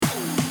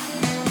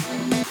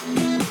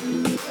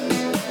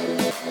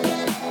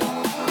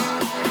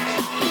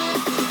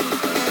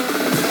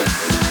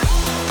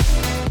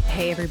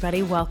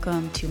everybody.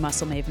 Welcome to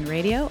Muscle Maven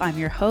Radio. I'm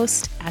your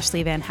host,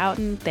 Ashley Van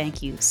Houten.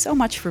 Thank you so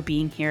much for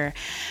being here.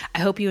 I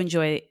hope you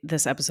enjoy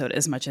this episode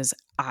as much as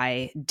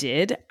I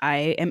did.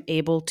 I am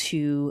able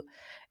to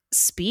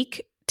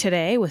speak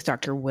today with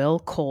Dr. Will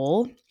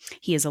Cole.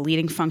 He is a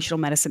leading functional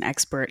medicine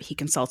expert. He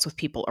consults with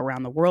people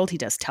around the world. He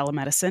does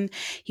telemedicine.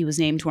 He was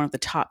named one of the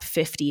top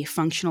 50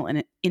 functional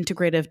and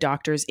integrative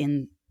doctors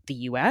in the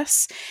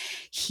US.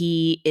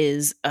 He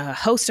is a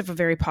host of a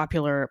very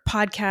popular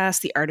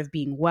podcast, The Art of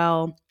Being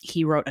Well.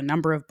 He wrote a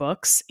number of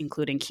books,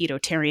 including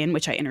Ketotarian,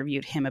 which I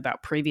interviewed him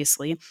about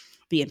previously,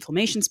 The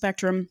Inflammation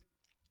Spectrum,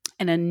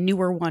 and a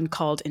newer one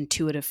called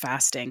Intuitive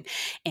Fasting.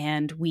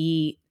 And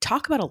we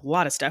talk about a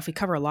lot of stuff. We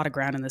cover a lot of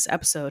ground in this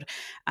episode,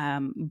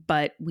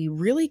 but we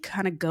really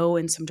kind of go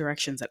in some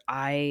directions that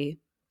I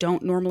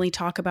don't normally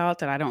talk about,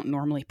 that I don't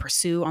normally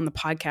pursue on the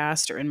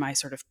podcast or in my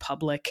sort of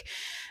public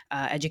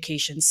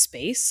education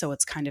space. So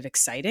it's kind of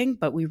exciting,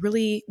 but we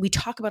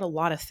talk about a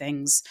lot of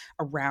things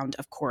around,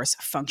 of course,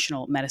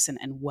 functional medicine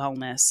and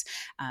wellness,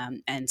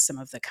 and some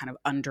of the kind of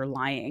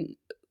underlying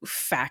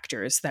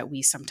factors that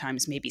we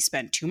sometimes maybe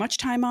spend too much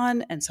time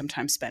on and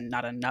sometimes spend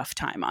not enough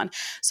time on.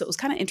 So it was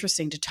kind of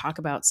interesting to talk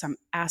about some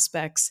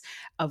aspects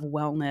of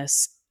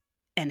wellness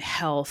and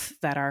health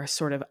that are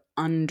sort of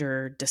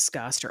under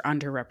discussed or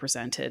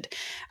underrepresented.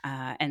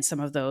 And some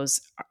of those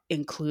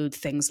include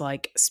things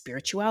like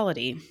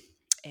spirituality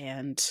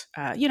and,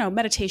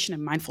 meditation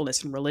and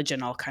mindfulness and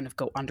religion all kind of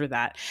go under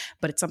that.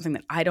 But it's something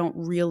that I don't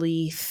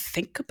really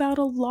think about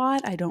a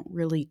lot. I don't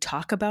really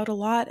talk about a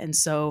lot. And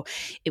so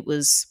it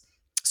was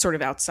sort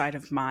of outside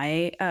of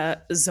my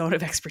zone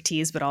of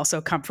expertise, but also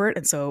comfort.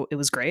 And so it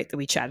was great that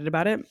we chatted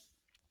about it.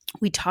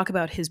 We talk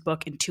about his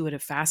book,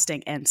 Intuitive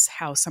Fasting, and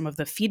how some of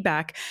the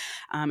feedback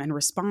and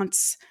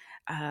response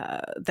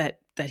that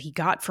he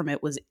got from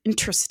it was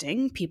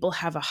interesting. People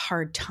have a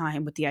hard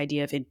time with the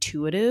idea of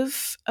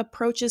intuitive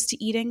approaches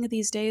to eating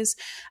these days.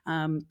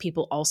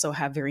 People also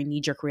have very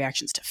knee-jerk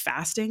reactions to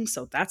fasting,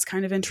 so that's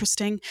kind of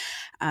interesting.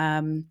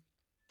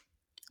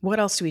 What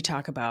else do we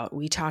talk about?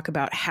 We talk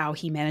about how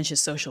he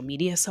manages social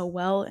media so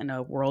well in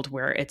a world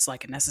where it's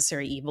like a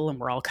necessary evil and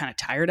we're all kind of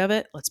tired of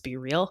it. Let's be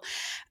real.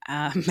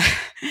 And,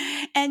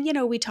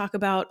 we talk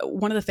about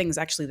one of the things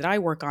actually that I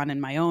work on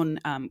in my own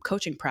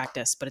coaching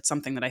practice, but it's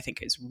something that I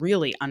think is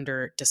really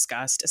under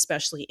discussed,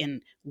 especially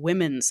in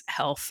women's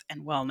health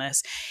and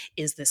wellness,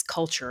 is this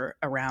culture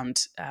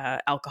around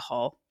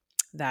alcohol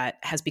that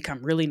has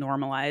become really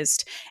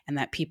normalized and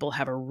that people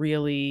have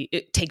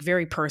take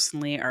very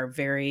personally, are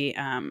very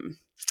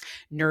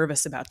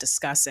nervous about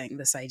discussing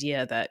this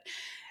idea that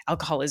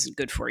alcohol isn't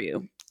good for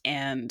you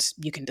and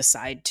you can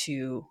decide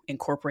to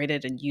incorporate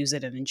it and use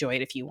it and enjoy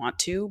it if you want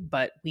to.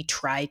 But we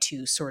try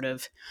to sort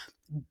of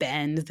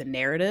bend the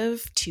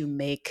narrative to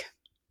make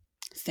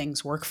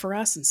things work for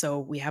us. And so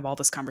we have all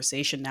this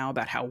conversation now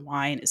about how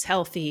wine is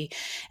healthy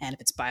and if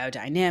it's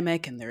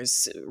biodynamic and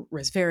there's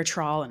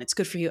resveratrol and it's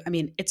good for you. I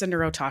mean, it's a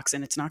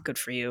neurotoxin. It's not good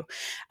for you.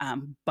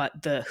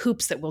 But the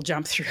hoops that we'll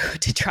jump through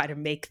to try to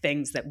make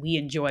things that we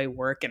enjoy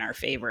work in our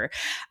favor.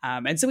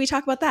 And so we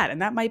talk about that, and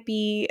that might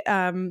be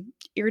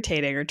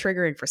irritating or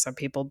triggering for some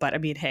people, but I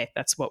mean, hey,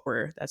 that's what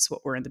we're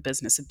in the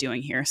business of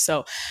doing here.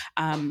 So,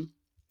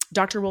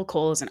 Dr. Will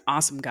Cole is an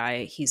awesome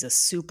guy. He's a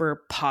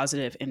super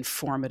positive,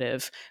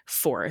 informative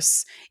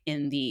force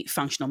in the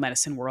functional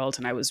medicine world.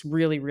 And I was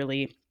really,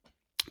 really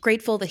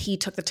grateful that he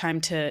took the time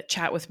to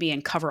chat with me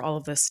and cover all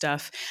of this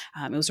stuff.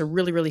 It was a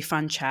really, really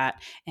fun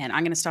chat. And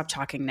I'm going to stop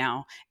talking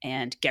now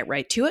and get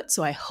right to it.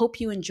 So I hope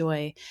you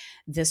enjoy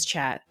this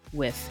chat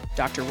with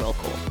Dr. Will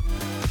Cole.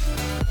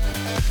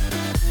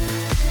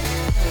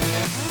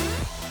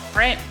 All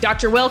right,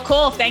 Dr. Will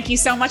Cole, thank you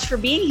so much for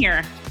being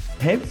here.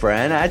 Hey,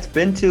 friend, it's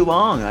been too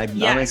long.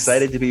 I'm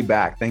excited to be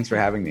back. Thanks for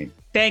having me.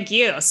 Thank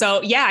you. So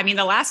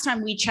the last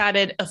time we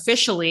chatted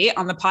officially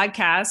on the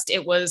podcast,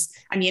 it was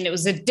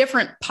a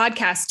different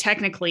podcast.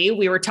 Technically,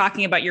 we were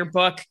talking about your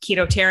book,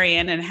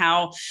 Ketotarian, and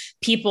how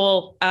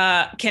people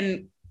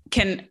can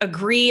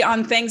agree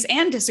on things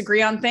and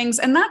disagree on things,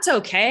 and that's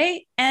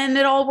okay. And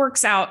it all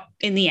works out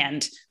in the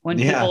end when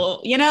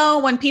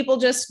people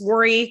just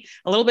worry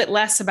a little bit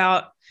less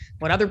about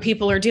what other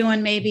people are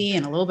doing maybe,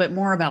 and a little bit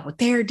more about what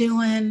they're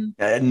doing.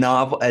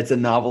 It's a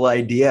novel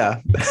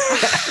idea.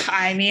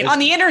 I mean, on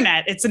the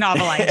internet, it's a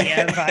novel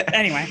idea, but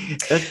anyway.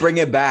 Let's bring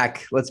it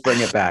back.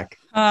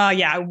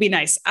 Yeah, it would be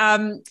nice.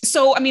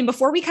 So,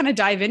 before we kind of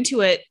dive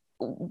into it,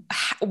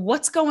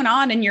 what's going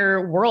on in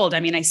your world? I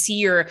mean, I see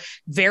you're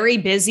very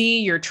busy,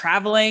 you're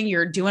traveling,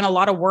 you're doing a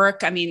lot of work.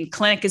 I mean,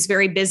 clinic is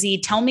very busy.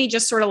 Tell me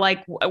just sort of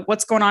like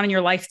what's going on in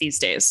your life these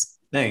days.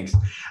 Thanks.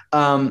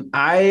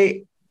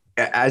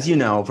 As you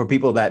know, for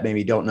people that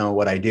maybe don't know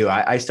what I do,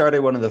 I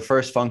started one of the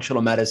first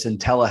functional medicine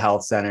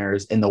telehealth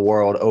centers in the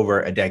world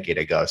over a decade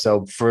ago.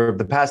 So for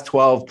the past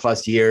 12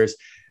 plus years,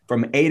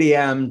 from 8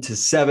 a.m. to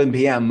 7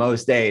 p.m.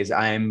 most days,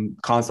 I'm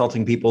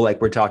consulting people like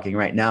we're talking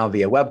right now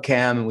via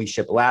webcam, and we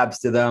ship labs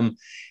to them.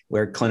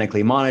 We're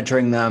clinically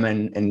monitoring them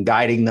and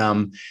guiding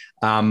them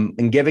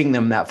and giving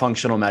them that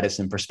functional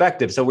medicine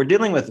perspective. So we're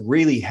dealing with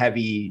really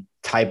heavy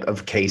type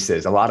of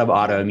cases, a lot of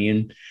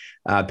autoimmune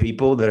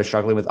people that are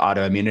struggling with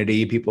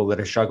autoimmunity, people that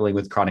are struggling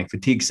with chronic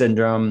fatigue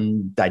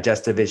syndrome,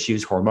 digestive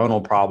issues,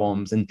 hormonal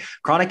problems, and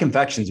chronic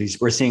infections.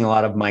 We're seeing a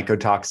lot of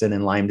mycotoxin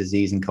and Lyme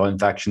disease and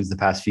co-infections the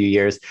past few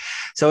years.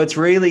 So it's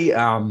really,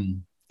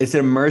 it's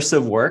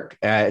immersive work.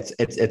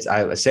 It's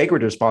a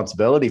sacred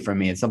responsibility for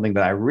me. It's something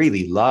that I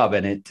really love.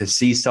 And to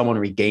see someone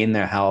regain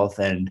their health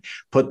and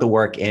put the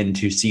work in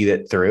to see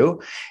that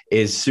through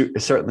is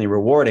certainly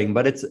rewarding,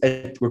 but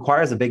it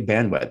requires a big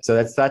bandwidth. So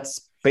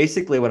that's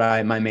basically what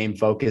my main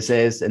focus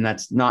is. And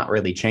that's not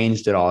really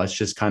changed at all. It's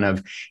just kind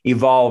of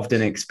evolved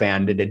and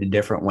expanded in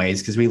different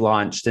ways because we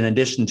launched, in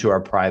addition to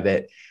our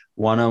private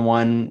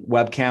one-on-one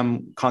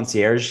webcam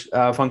concierge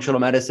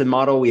functional medicine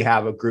model, we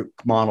have a group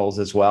models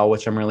as well,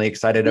 which I'm really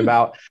excited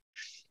about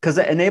because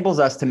it enables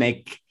us to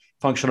make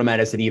functional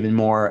medicine even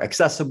more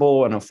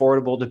accessible and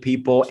affordable to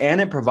people. And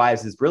it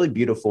provides this really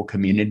beautiful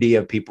community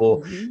of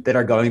people that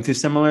are going through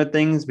similar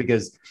things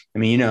because, I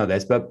mean, you know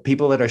this, but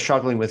people that are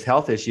struggling with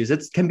health issues,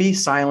 it can be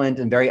silent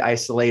and very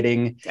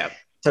isolating. Yep.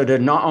 So to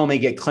not only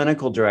get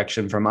clinical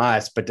direction from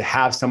us, but to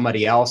have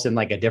somebody else in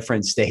like a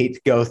different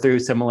state go through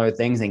similar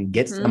things and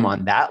gets them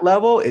on that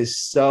level is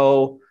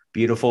so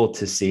beautiful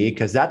to see,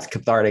 because that's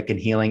cathartic and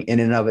healing in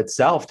and of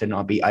itself, to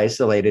not be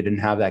isolated and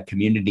have that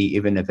community,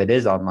 even if it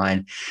is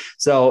online.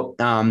 So,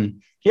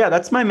 yeah,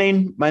 that's my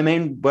main,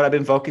 what I've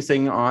been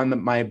focusing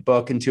on. My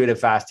book, Intuitive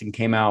Fasting,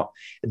 came out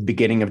at the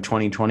beginning of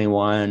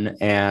 2021,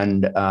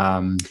 and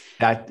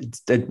that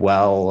did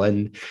well.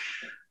 And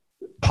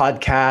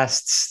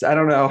podcasts, I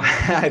don't know.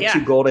 I have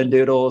 2 golden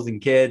doodles and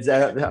kids.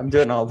 I'm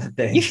doing all the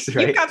things.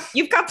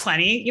 You've got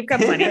plenty.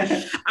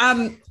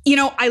 You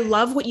know, I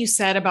love what you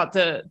said about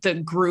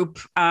the group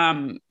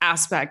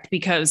aspect,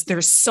 because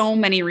there's so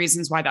many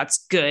reasons why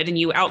that's good. And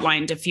you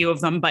outlined a few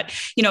of them, but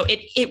you know,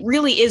 it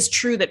really is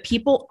true that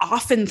people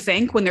often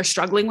think when they're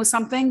struggling with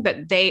something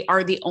that they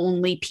are the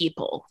only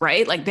people,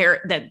 right? Like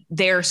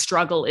their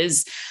struggle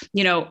is,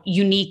 you know,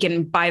 unique.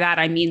 And by that,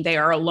 I mean, they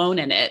are alone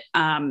in it.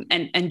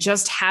 And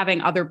just having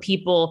other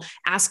people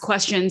ask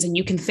questions, and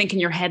you can think in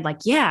your head, like,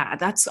 yeah,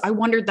 I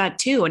wondered that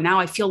too. And now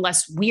I feel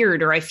less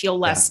weird, or I feel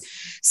less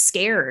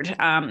scared.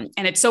 And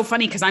it's so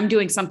funny because I'm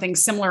doing something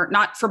similar,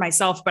 not for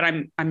myself, but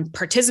I'm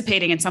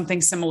participating in something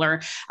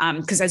similar.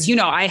 Because as you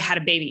know, I had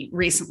a baby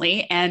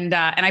recently, and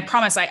I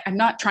promise I'm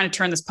not trying to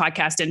turn this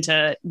podcast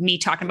into me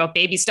talking about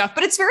baby stuff,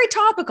 but it's very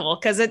topical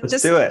because it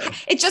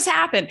just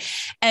happened.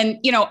 And,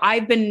 you know,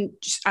 I've been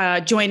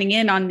joining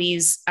in on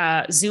these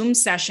Zoom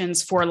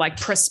sessions for like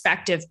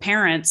prospective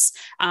parents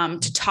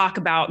to talk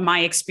about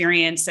my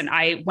experience. And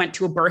I went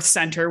to a birth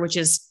center, which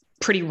is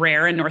pretty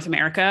rare in North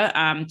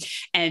America,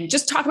 and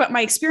just talk about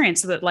my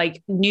experience so that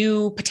like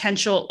new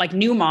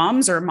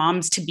moms or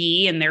moms to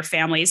be and their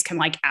families can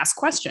like ask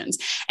questions.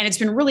 And it's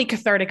been really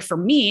cathartic for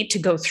me to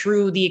go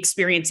through the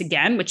experience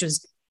again, which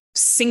was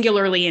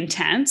singularly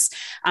intense,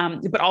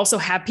 but also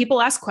have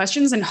people ask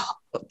questions and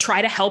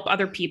try to help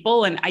other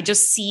people. And I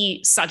just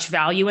see such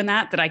value in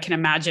that I can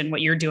imagine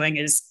what you're doing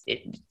is,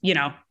 you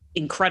know,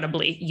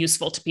 incredibly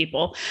useful to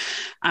people.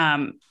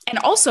 And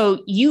also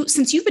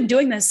since you've been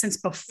doing this since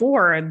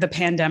before the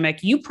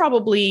pandemic, you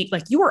probably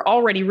you were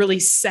already really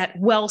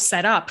well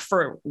set up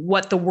for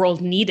what the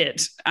world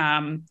needed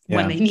when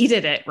they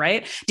needed it,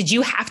 right? Did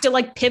you have to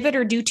like pivot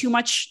or do too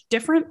much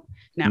different?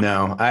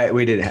 No,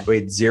 we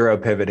had zero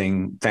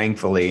pivoting.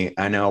 Thankfully,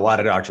 I know a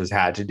lot of doctors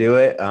had to do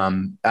it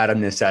out of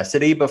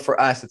necessity, but for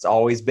us, it's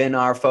always been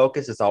our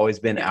focus. It's always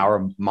been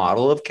our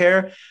model of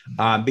care.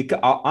 Because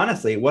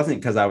honestly, it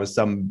wasn't because I was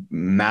some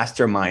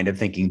mastermind of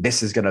thinking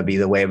this is going to be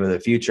the wave of the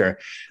future.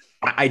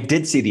 I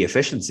did see the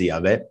efficiency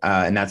of it,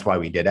 and that's why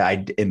we did it. I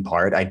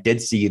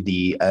did see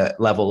the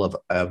level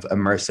of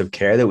immersive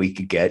care that we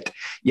could get.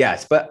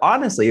 Yes, but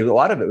honestly, a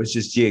lot of it was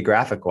just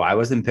geographical. I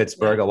was in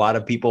Pittsburgh. A lot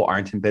of people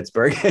aren't in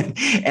Pittsburgh,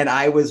 and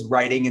I was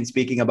writing and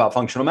speaking about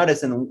functional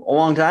medicine a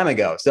long time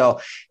ago. So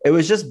it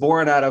was just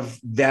born out of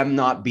them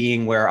not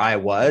being where I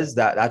was.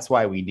 That's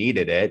why we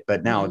needed it.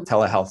 But now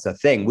telehealth's a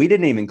thing. We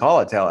didn't even call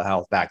it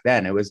telehealth back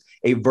then. It was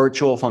a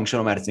virtual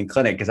functional medicine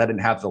clinic because I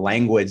didn't have the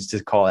language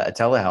to call it a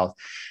telehealth.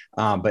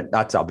 But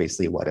that's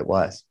obviously what it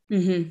was.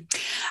 Mm-hmm.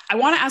 I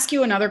want to ask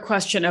you another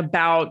question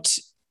about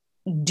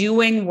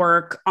doing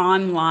work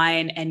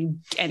online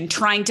and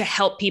trying to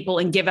help people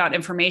and give out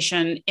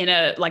information in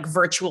a like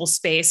virtual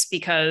space,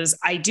 because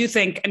I do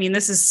think, I mean,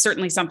 this is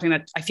certainly something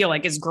that I feel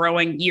like is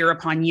growing year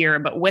upon year,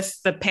 but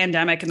with the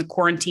pandemic and the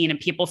quarantine and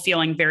people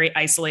feeling very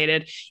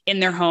isolated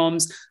in their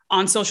homes,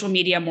 on social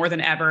media more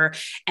than ever.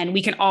 And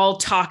we can all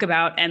talk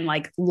about and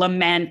like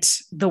lament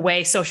the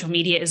way social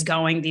media is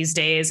going these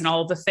days and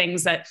all of the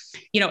things that,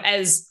 you know,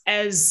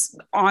 as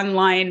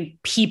online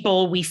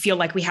people, we feel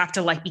like we have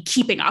to like be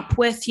keeping up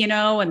with, you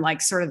know, and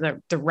like sort of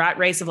the rat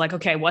race of like,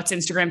 okay, what's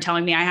Instagram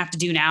telling me I have to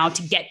do now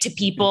to get to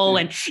people?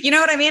 And you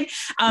know what I mean?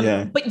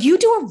 But you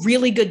do a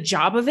really good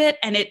job of it.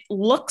 And it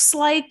looks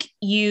like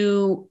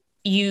you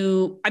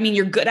I mean,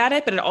 you're good at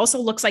it, but it also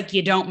looks like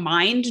you don't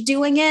mind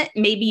doing it.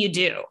 Maybe you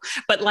do,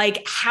 but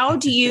like, how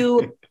do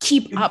you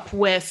keep up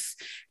with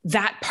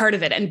that part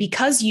of it? And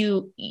because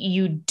you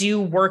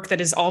do work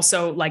that is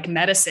also like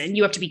medicine,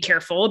 you have to be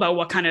careful about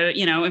what kind of,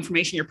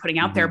 information you're putting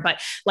out there.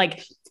 But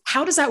like,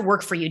 how does that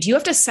work for you? Do you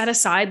have to set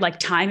aside like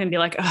time and be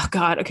like, oh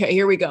God, okay,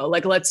 here we go.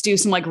 Like, let's do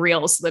some like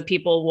reels so that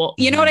people will,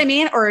 you know what I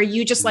mean? Or are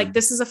you just like,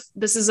 this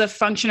is a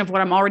function of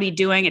what I'm already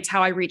doing. It's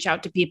how I reach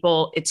out to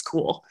people. It's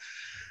cool.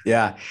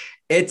 Yeah,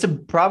 it's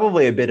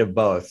probably a bit of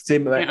both. See,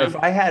 if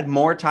I had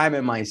more time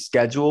in my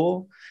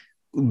schedule,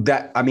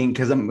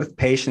 because I'm with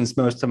patients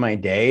most of my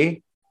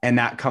day, and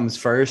that comes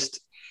first.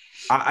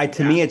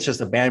 To me, it's just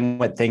a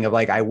bandwidth thing of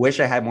like, I wish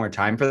I had more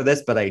time for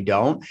this, but I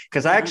don't,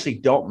 because I actually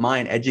don't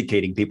mind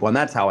educating people. And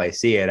that's how I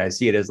see it. I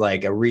see it as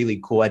like a really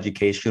cool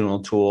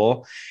educational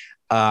tool.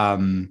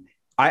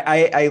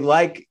 I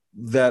like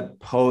the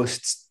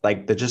posts,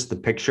 like the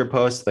picture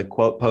posts, the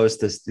quote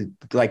posts, this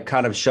like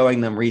kind of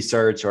showing them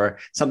research or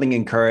something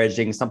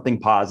encouraging, something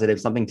positive,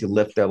 something to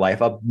lift their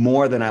life up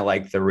more than I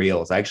like the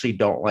reels. I actually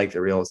don't like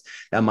the reels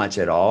that much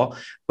at all,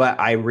 but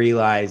I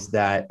realize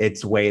that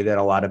it's a way that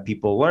a lot of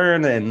people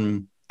learn,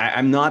 and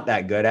I'm not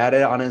that good at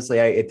it. Honestly,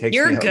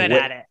 You're good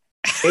at it.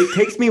 It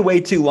takes me way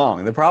too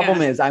long. The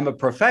problem is I'm a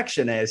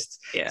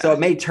perfectionist. So it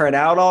may turn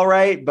out all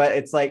right, but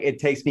it's like, it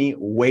takes me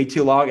way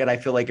too long. And I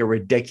feel like a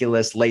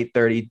ridiculous late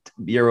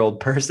 30-year-old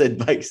person.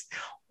 Like,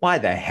 why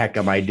the heck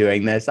am I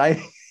doing this? I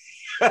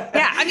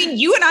mean,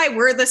 you and I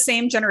were the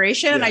same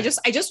generation. And I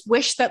just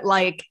wish that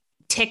like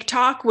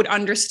TikTok would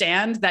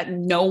understand that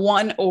no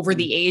one over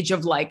the age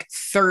of like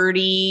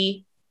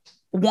 30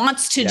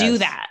 wants to do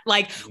that.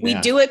 Like we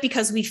do it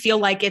because we feel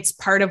like it's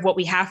part of what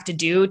we have to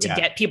do to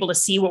get people to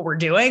see what we're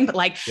doing. But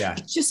like,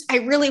 I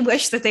really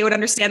wish that they would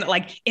understand that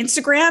like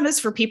Instagram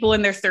is for people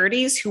in their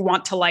 30s who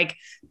want to like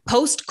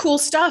post cool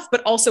stuff,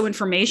 but also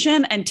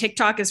information. And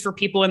TikTok is for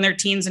people in their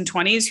teens and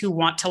 20s who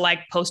want to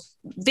like post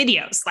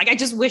videos. Like, I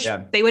just wish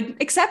they would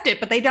accept it,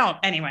 but they don't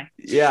anyway.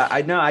 Yeah,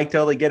 I know. I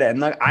totally get it. And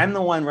like, I'm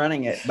the one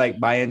running it, like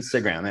by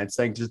Instagram. It's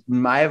like,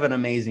 I have an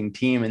amazing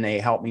team and they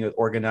help me with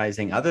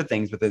organizing other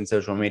things within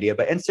social media,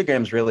 but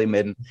Instagram's really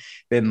been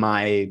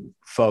my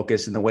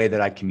focus in the way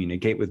that I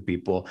communicate with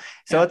people.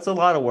 So it's a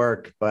lot of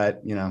work,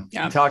 but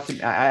I'm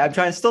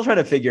still trying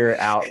to figure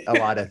out a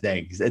lot of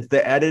things.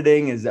 The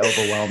editing is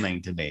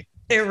overwhelming to me.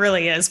 It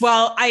really is.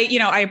 Well,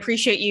 I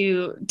appreciate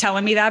you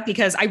telling me that,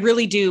 because I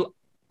really do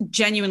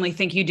genuinely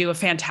think you do a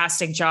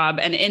fantastic job.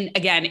 And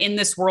in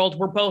this world,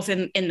 we're both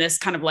in this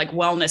kind of like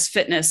wellness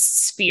fitness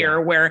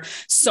sphere where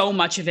so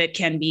much of it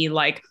can be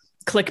like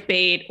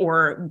clickbait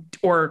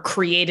or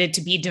created to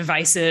be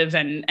divisive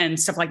and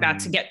stuff like that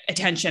to get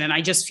attention. And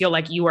I just feel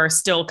like you are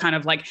still kind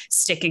of like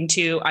sticking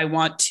to, I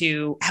want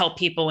to help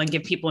people and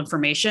give people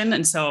information.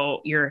 And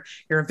so you're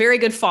a very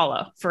good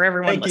follow for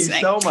everyone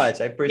listening. Thank you so much.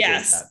 I appreciate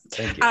that.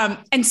 Thank you.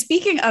 And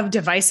speaking of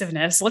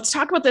divisiveness, let's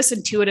talk about this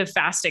intuitive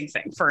fasting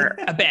thing for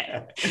a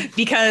bit,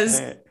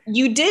 because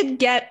you did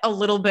get a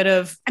little bit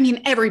of,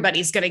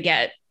 everybody's going to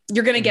get,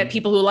 you're going to get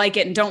people who like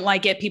it and don't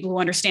like it, people who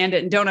understand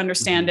it and don't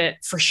understand it,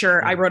 for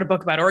sure. I wrote a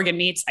book about organ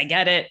meats. I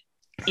get it,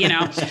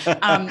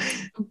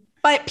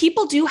 but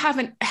people do have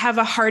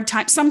a hard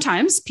time.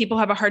 Sometimes people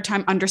have a hard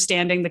time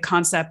understanding the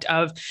concept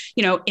of,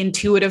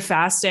 intuitive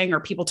fasting,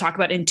 or people talk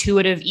about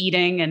intuitive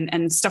eating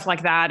and stuff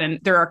like that. And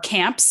there are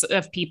camps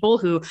of people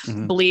who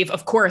believe,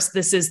 of course,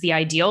 this is the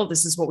ideal.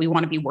 This is what we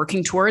want to be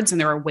working towards.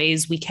 And there are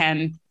ways we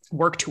can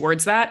work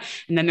towards that.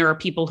 And then there are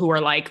people who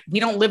are like, we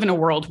don't live in a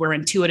world where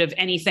intuitive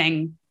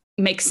anything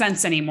makes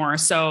sense anymore.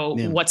 So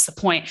what's the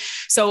point?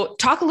 So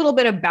talk a little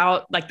bit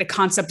about like the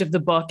concept of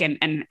the book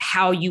and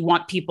how you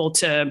want people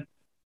to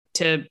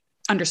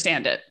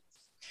understand it.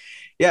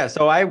 Yeah.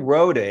 So I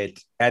wrote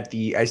it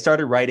I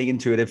started writing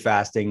intuitive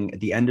fasting at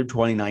the end of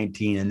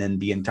 2019, and then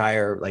the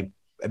entire like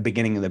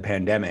beginning of the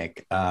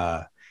pandemic,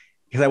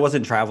 because I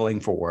wasn't traveling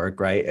for work,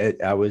 right?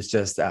 I was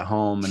just at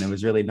home, and it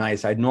was really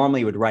nice. I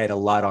normally would write a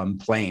lot on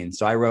planes.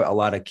 So I wrote a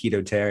lot of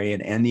ketotarian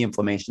and the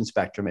inflammation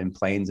spectrum in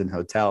planes and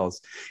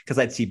hotels, because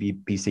I'd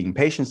be seeing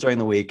patients during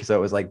the week. So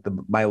it was like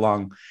my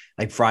long,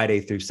 like Friday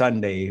through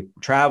Sunday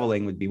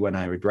traveling would be when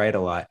I would write a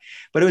lot.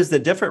 But it was the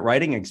different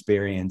writing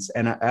experience.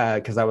 And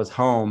because I was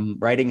home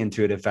writing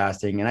intuitive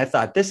fasting, and I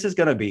thought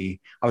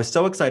I was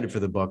so excited for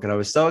the book, and I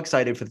was so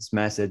excited for this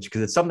message,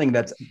 because it's something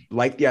that's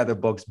like the other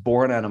books,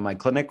 born out of my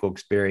clinical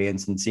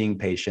experience and seeing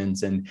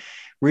patients, and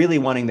really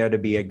wanting there to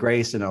be a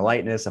grace and a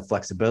lightness, a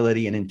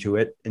flexibility, an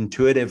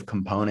intuitive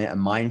component, a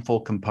mindful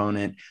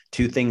component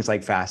to things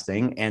like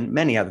fasting and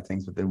many other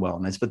things within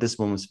wellness. But this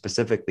one was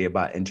specifically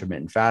about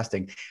intermittent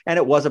fasting. And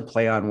it was a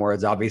play on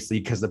words, obviously,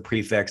 because the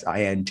prefix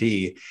INT,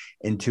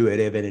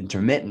 intuitive and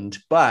intermittent.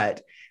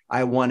 But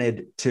I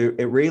wanted to,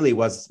 it really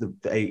was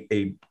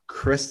a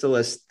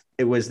crystallist.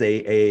 It was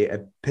a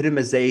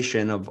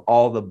epitomization of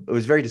it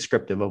was very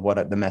descriptive of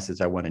what the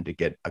message I wanted to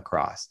get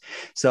across.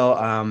 So,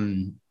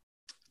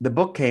 the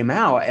book came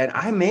out, and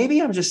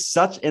I'm just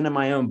such into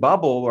my own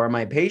bubble where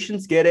my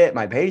patients get it.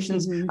 My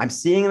patients, I'm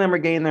seeing them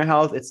regain their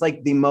health. It's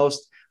like the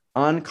most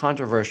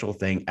uncontroversial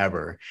thing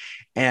ever.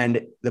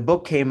 And the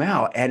book came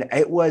out and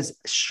it was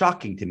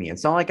shocking to me.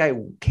 It's not like I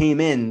came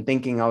in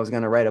thinking I was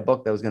going to write a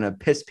book that was going to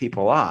piss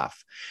people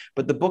off,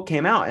 but the book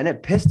came out and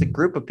it pissed a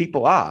group of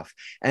people off.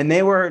 And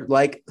they were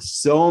like,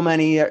 so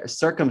many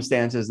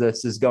circumstances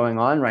this is going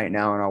on right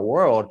now in our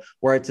world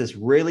where it's this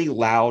really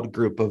loud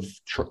group of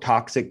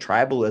toxic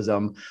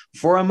tribalism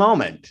for a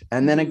moment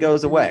and then it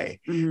goes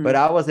away. Mm-hmm. But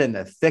I was in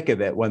the thick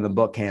of it when the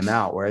book came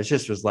out, where it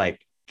just was like,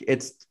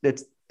 it's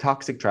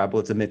toxic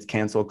tribalism, it's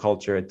cancel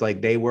culture. It's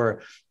like they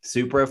were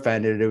super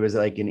offended. It was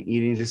like an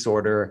eating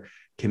disorder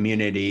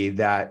community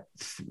that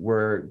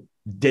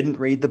didn't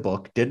read the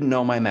book, didn't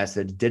know my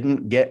message,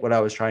 didn't get what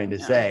I was trying to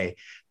say,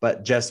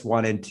 but just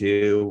wanted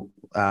to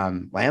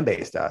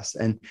lambaste us.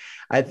 And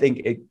I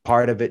think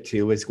part of it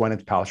too is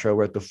Gwyneth Paltrow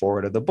wrote the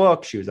foreword of the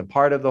book. She was a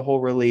part of the whole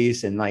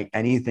release, and like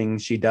anything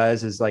she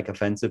does is like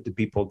offensive to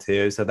people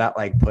too. So that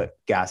like put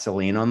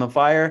gasoline on the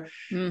fire.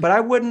 But I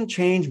wouldn't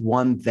change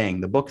one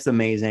thing. The book's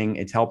amazing.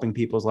 It's helping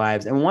people's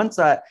lives. And once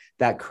that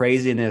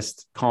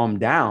craziness calmed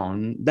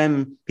down,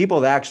 then people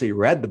that actually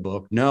read the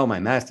book know my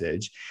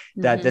message,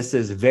 that this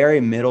is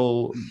very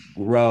middle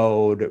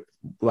road,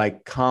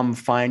 like come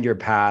find your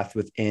path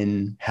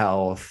within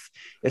health.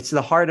 It's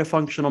the heart of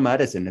functional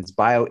medicine. It's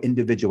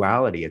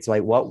bio-individuality. It's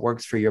like what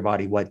works for your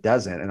body, what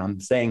doesn't. And I'm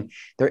saying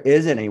there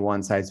isn't a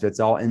one size fits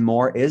all, and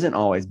more isn't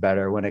always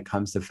better when it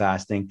comes to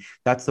fasting.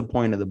 That's the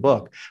point of the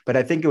book. But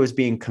I think it was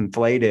being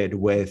conflated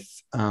with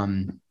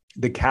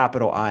the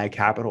capital I,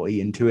 capital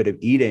E, intuitive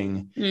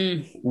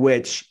eating,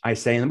 which I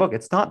say in the book,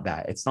 it's not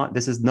that.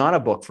 This is not a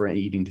book for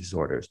eating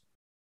disorders.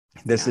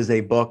 This is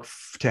a book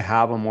to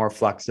have a more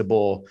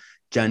flexible,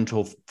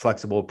 gentle,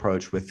 flexible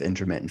approach with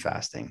intermittent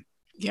fasting.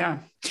 Yeah.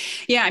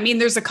 Yeah. I mean,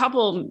 there's a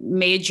couple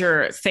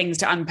major things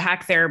to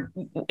unpack there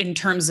in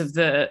terms of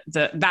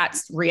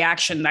that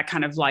reaction, that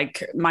kind of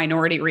like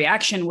minority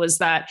reaction was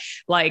that,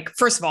 like,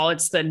 first of all,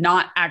 it's the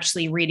not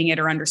actually reading it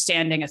or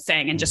understanding a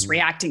thing and just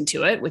reacting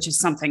to it, which is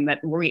something that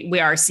we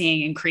are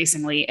seeing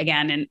increasingly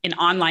again in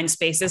online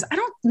spaces. I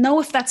don't know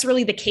if that's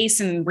really the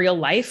case in real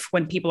life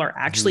when people are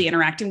actually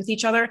interacting with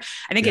each other.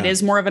 I think it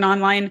is more of an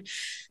online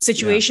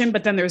situation,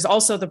 but then there's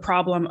also the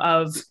problem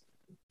of,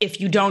 if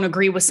you don't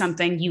agree with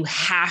something, you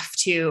have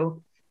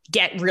to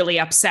get really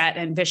upset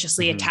and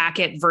viciously attack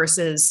it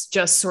versus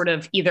just sort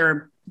of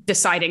either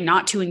deciding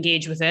not to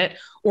engage with it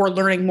or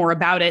learning more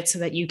about it so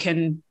that you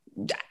can,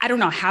 I don't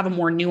know, have a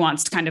more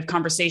nuanced kind of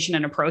conversation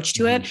and approach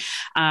to it,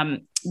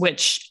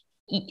 which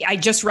I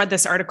just read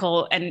this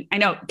article, and I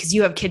know because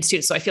you have kids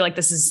too, so I feel like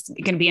this is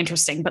going to be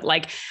interesting, but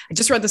like, I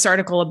just read this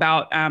article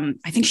about,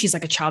 I think she's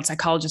like a child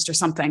psychologist or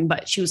something,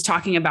 but she was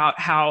talking about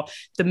how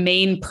the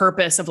main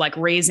purpose of like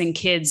raising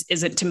kids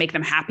isn't to make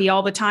them happy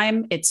all the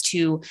time. It's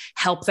to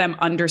help them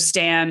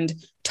understand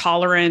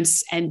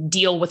tolerance and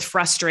deal with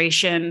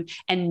frustration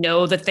and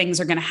know that things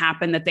are going to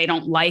happen that they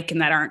don't like and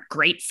that aren't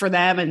great for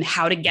them and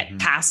how to get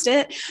past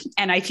it.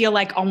 And I feel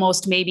like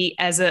almost maybe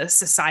as a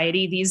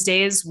society these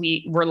days,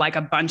 we're like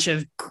a bunch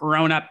of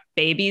grown-up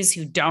babies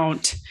who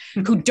don't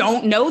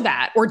know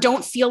that or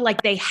don't feel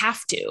like they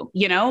have to,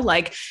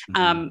 like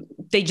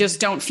they just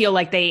don't feel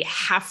like they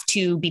have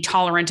to be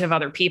tolerant of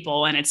other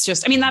people. And it's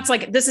just, I mean,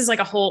 this is like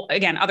a whole,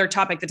 again, other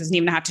topic that doesn't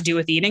even have to do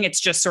with eating. It's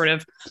just sort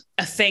of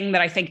a thing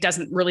that I think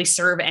doesn't really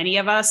serve any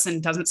of us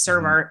and doesn't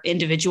serve our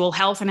individual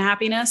health and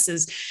happiness.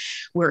 Is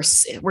we're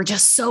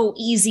just so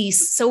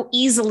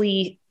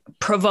easily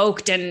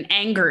provoked and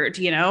angered,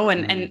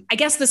 and I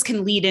guess this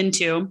can lead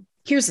into,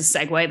 here's a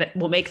segue that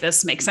will make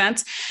this make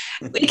sense.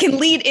 It can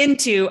lead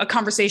into a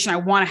conversation I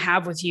want to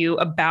have with you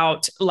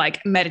about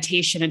like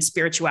meditation and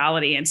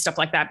spirituality and stuff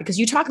like that, because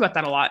you talk about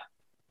that a lot.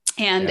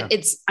 And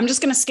I'm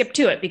just going to skip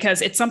to it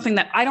because it's something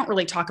that I don't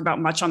really talk about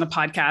much on the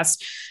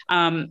podcast,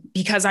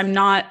 because I'm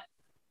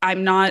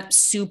not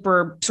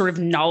super sort of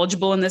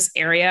knowledgeable in this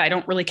area. I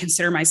don't really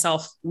consider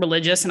myself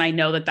religious. And I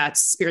know that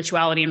that's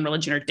spirituality and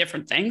religion are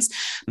different things,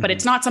 but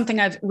it's not something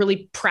I've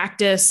really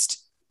practiced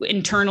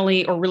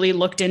internally or really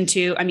looked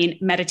into. I mean,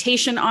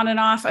 meditation on and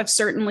off, I've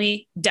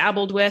certainly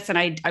dabbled with, and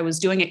I was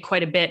doing it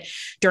quite a bit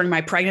during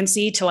my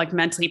pregnancy to like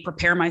mentally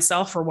prepare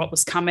myself for what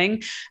was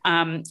coming.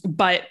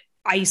 But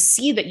I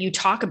see that you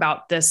talk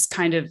about this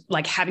kind of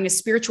like having a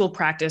spiritual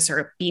practice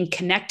or being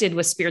connected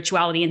with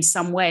spirituality in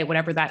some way,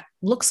 whatever that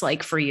looks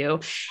like for you,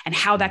 and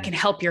how that can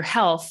help your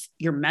health,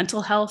 your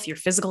mental health, your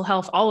physical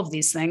health, all of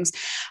these things.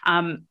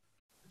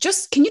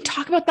 Just, can you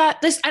talk about that?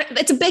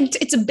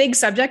 It's a big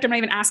subject. I'm not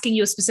even asking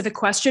you a specific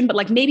question, but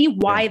like maybe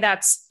why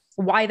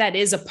that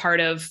is a part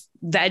of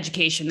the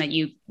education that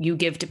you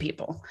give to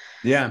people.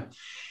 Yeah.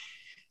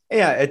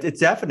 Yeah, it's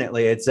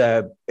definitely, it's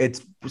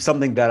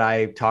something that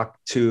I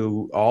talk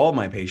to all of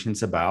my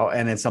patients about.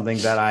 And it's something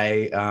that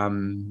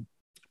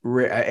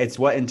it's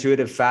what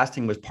intuitive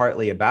fasting was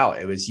partly about.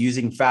 It was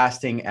using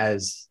fasting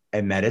as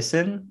a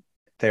medicine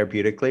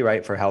therapeutically,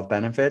 right, for health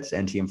benefits,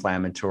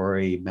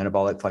 anti-inflammatory,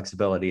 metabolic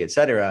flexibility, et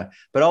cetera,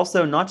 but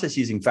also not just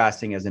using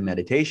fasting as a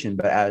meditation,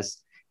 but as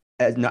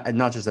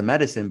not just a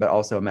medicine, but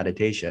also a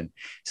meditation.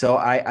 So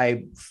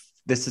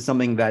this is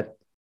something that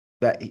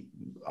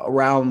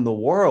around the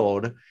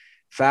world,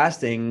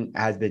 fasting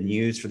has been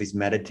used for these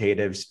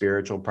meditative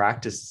spiritual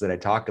practices that I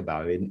talk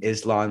about in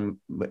Islam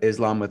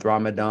with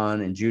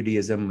Ramadan, and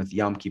Judaism with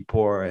Yom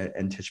Kippur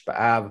and Tish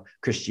B'Av,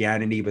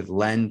 Christianity with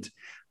Lent,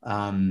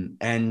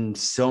 and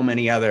so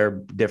many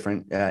other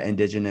different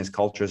indigenous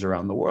cultures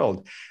around the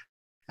world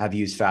have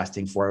used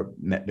fasting for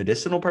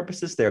medicinal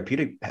purposes,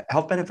 therapeutic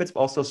health benefits, but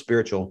also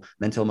spiritual,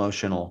 mental,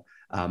 emotional,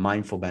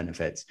 mindful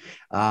benefits.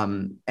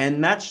 And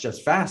that's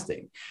just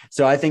fasting.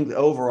 So I think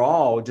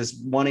overall,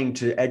 just wanting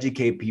to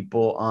educate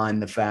people on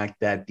the fact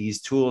that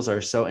these tools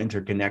are so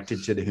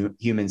interconnected to the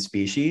human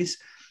species.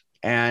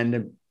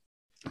 And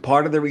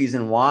part of the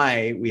reason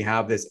why we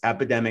have this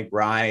epidemic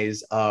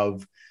rise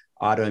of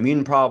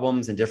autoimmune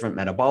problems and different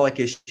metabolic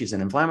issues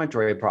and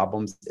inflammatory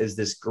problems is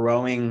this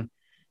growing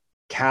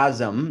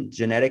chasm,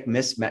 genetic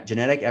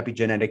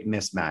epigenetic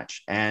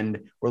mismatch.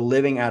 And we're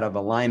living out of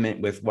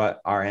alignment with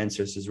what our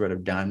ancestors would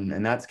have done.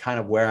 And that's kind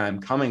of where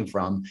I'm coming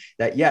from,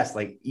 that yes,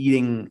 like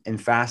eating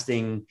and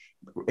fasting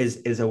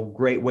is a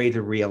great way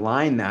to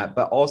realign that,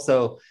 but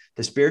also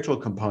the spiritual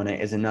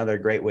component is another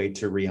great way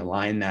to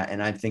realign that.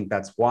 And I think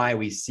that's why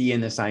we see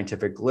in the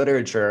scientific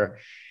literature,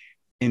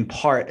 in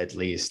part at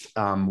least,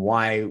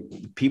 why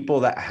people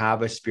that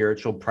have a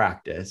spiritual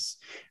practice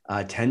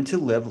tend to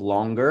live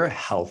longer,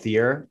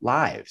 healthier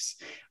lives.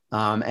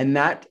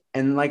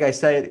 And like I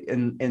said,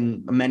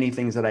 in many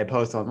things that I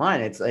post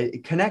online, it's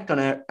connect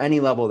on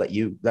any level that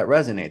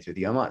resonates with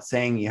you. I'm not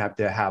saying you have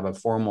to have a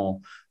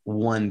formal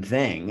one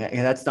thing.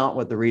 And that's not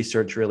what the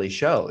research really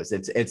shows.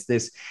 It's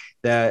this,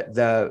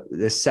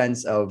 the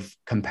sense of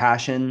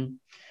compassion,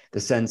 the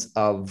sense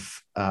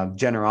of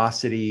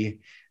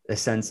generosity, the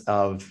sense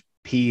of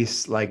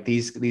peace, like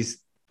these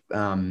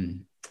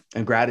and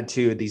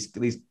gratitude,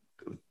 these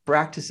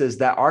practices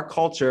that our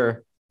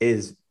culture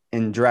is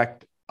in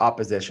direct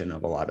opposition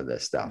of a lot of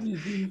this stuff.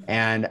 Mm-hmm.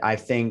 And I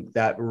think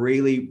that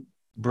really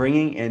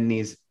bringing in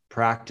these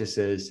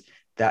practices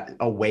that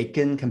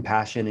awaken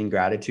compassion and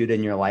gratitude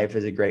in your life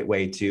is a great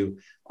way to,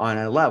 on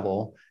a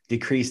level,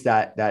 decrease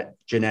that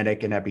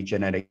genetic and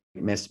epigenetic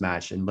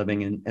mismatch and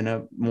living in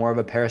a more of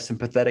a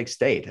parasympathetic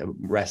state, a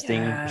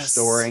resting,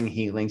 restoring,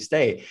 healing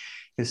state.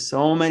 Because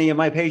so many of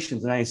my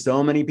patients and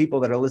so many people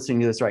that are listening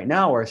to this right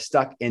now are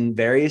stuck in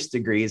various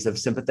degrees of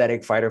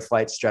sympathetic fight or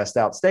flight, stressed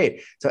out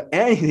state. So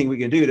anything we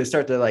can do to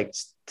start to like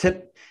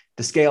tip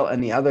the scale in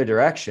the other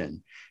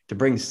direction to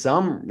bring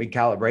some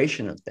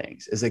recalibration of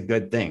things is a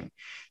good thing.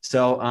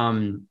 So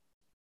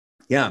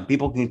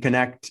people can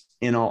connect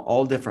in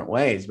all different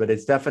ways, but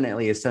it's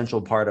definitely an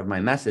essential part of my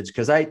message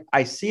because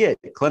I see it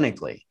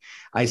clinically.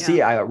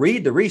 I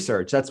read the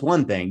research, that's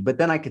one thing, but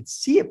then I could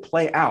see it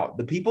play out.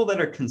 The people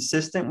that are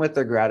consistent with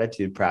their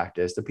gratitude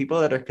practice, the people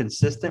that are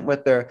consistent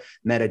with their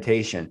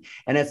meditation.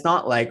 And it's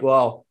not like,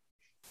 well,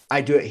 I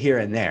do it here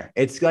and there.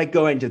 It's like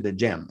going to the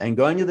gym and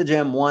going to the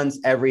gym once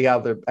every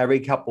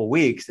couple of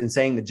weeks and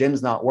saying the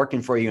gym's not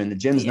working for you and the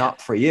gym's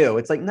not for you.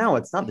 It's like, no,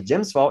 it's not the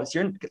gym's fault. It's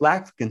your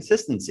lack of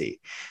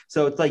consistency.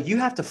 So it's like, you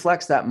have to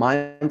flex that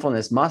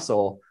mindfulness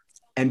muscle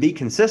and be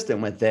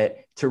consistent with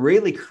it to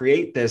really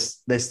create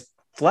this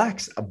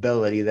flex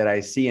ability that I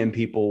see in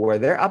people where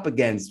they're up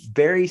against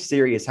very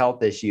serious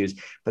health issues,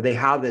 but they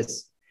have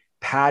this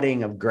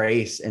padding of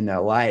grace in their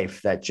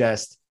life that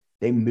just,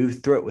 they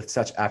move through it with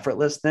such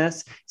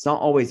effortlessness. It's not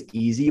always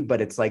easy,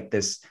 but it's like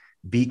this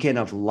beacon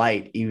of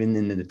light, even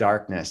in the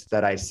darkness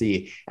that I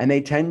see. And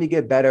they tend to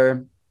get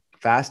better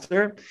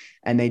faster.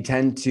 And they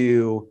tend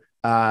to,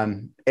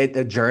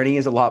 the journey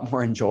is a lot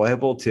more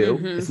enjoyable too.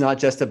 Mm-hmm. It's not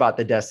just about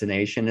the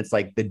destination. It's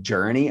like the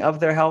journey of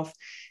their health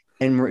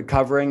and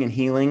recovering and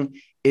healing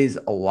is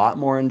a lot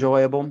more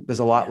enjoyable. There's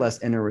a lot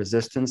less inner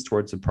resistance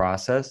towards the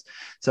process.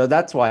 So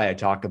that's why I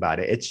talk about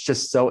it. It's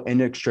just so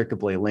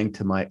inextricably linked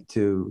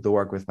to the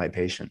work with my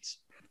patients.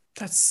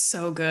 That's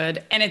so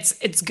good. And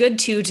it's good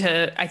too,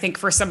 I think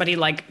for somebody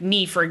like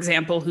me, for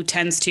example, who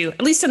tends to,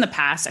 at least in the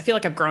past, I feel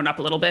like I've grown up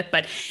a little bit,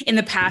 but in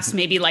the past,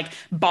 maybe like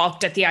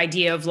balked at the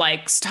idea of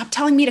like, stop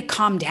telling me to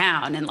calm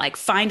down and like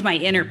find my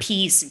inner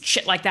peace and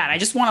shit like that. I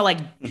just want to like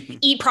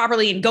eat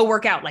properly and go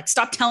work out. Like,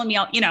 stop telling me,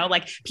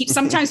 like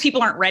sometimes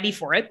people aren't ready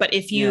for it. But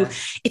if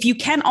you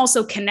can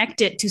also connect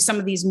it to some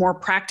of these more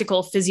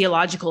practical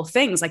physiological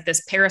things, like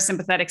this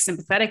parasympathetic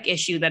sympathetic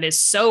issue that is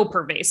so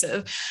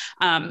pervasive.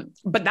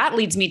 But that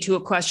leads me to a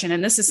question,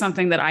 and this is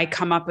something that I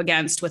come up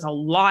against with a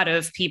lot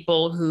of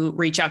people who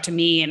reach out to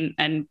me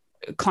and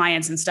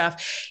clients and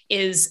stuff,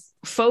 is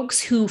folks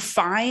who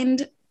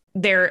find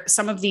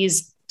some of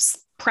these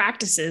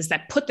practices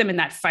that put them in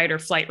that fight or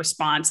flight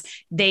response,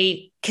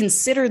 they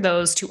consider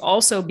those to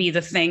also be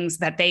the things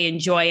that they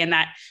enjoy and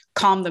that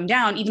calm them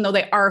down, even though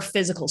they are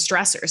physical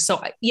stressors.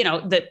 So,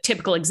 the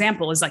typical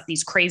example is like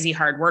these crazy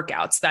hard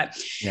workouts that,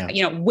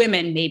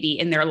 women maybe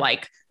in their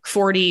like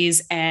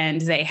 40s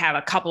and they have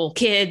a couple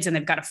kids and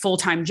they've got a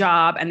full-time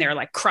job and they're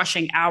like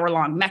crushing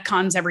hour-long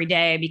metcons every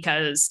day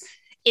because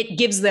it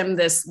gives them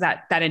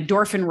that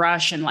endorphin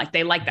rush and like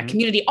they like that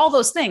community, all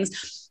those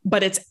things.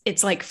 but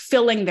it's like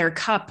filling their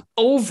cup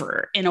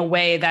over in a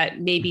way that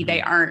maybe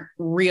they aren't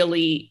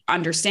really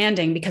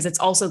understanding, because it's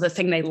also the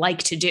thing they like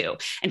to do.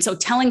 And so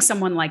telling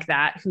someone like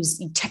that, who's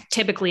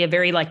typically a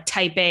very like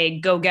type A,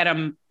 go get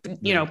them,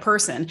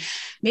 person,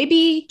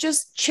 maybe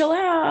just chill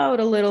out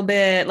a little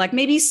bit, like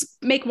maybe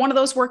make one of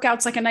those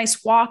workouts like a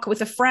nice walk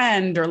with a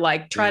friend, or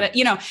like try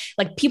to,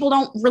 like people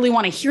don't really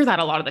want to hear that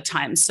a lot of the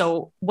time.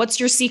 So what's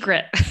your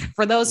secret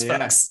for those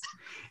folks?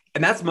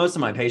 And that's most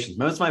of my patients.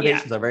 Most of my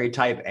patients are very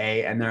type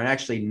A, and they're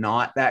actually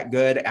not that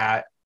good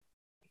at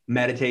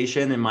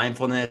meditation and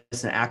mindfulness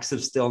and acts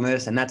of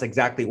stillness. And that's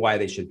exactly why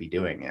they should be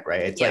doing it,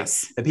 right? It's like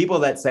the people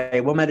that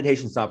say, well,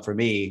 meditation's not for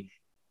me.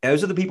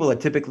 Those are the people that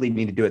typically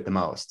need to do it the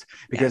most,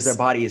 because their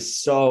body is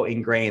so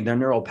ingrained. Their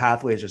neural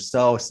pathways are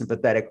so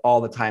sympathetic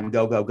all the time.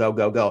 Go, go, go,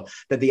 go, go.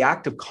 That the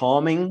act of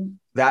calming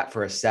that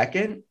for a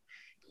second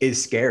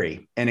is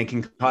scary. And it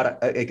can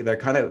they're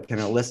kind of can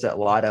elicit a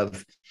lot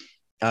of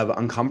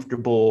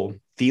uncomfortable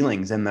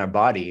feelings in their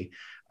body.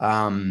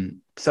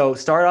 So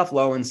start off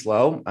low and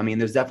slow. I mean,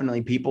 there's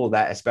definitely people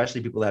that,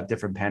 especially people that have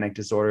different panic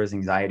disorders,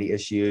 anxiety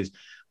issues,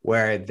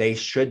 where they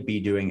should be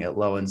doing it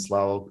low and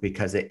slow,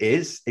 because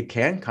it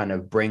can kind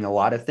of bring a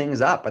lot of things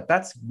up, but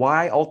that's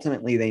why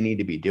ultimately they need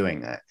to be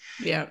doing that.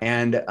 Yeah.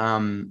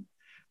 And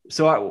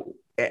so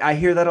I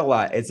hear that a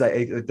lot. It's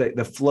like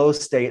the flow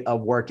state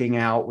of working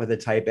out with a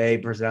type A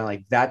personality,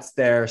 like that's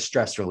their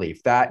stress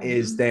relief. That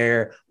is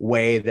their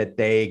way that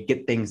they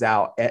get things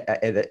out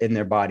in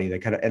their body.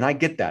 And I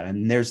get that.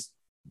 And there's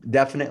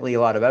definitely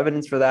a lot of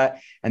evidence for that.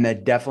 And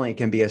that definitely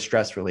can be a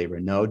stress reliever,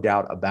 no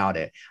doubt about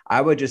it.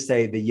 I would just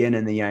say the yin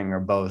and the yang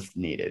are both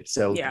needed.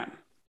 So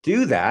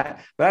do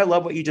that. But I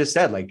love what you just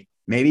said. Like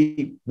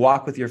maybe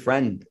walk with your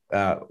friend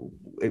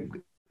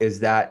is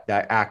that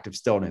act of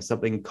stillness,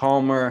 something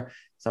calmer,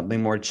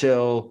 something more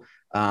chill.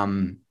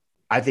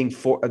 I think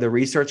for the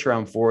research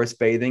around forest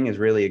bathing is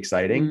really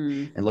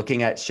exciting, and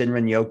looking at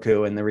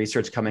Shinrin-yoku and the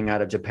research coming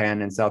out of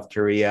Japan and South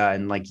Korea,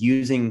 and like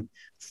using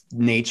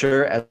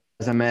nature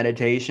as a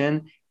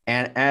meditation,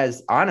 and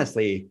as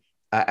honestly,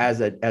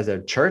 as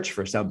a church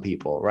for some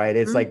people, right?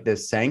 It's like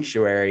this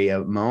sanctuary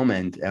of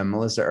moment. And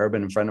Melissa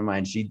Urban, a friend of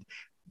mine, she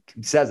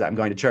says I'm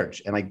going to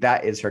church, and like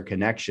that is her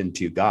connection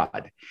to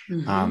God.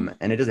 And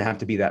it doesn't have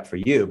to be that for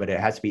you, but it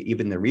has to be.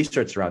 Even the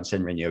research around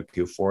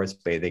Shinrin-yoku,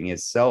 forest bathing,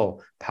 is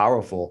so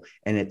powerful,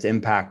 and its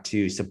impact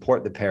to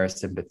support the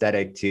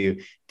parasympathetic,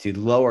 to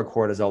lower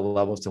cortisol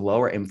levels, to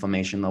lower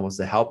inflammation levels,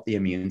 to help the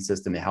immune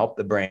system, to help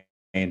the brain.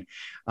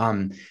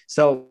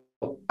 So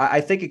I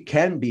think it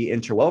can be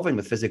interwoven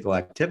with physical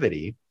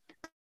activity,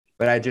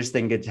 but I just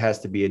think it has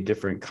to be a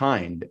different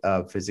kind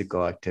of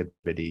physical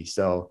activity.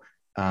 So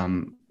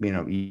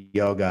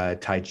yoga,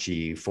 tai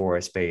chi,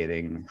 forest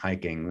bathing,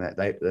 hiking,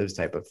 those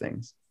type of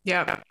things.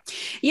 Yeah.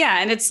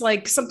 And it's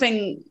like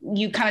something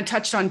you kind of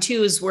touched on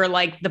too, is where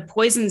like the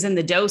poison's in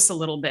the dose a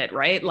little bit,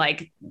 right?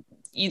 Like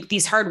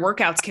these hard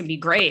workouts can be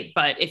great,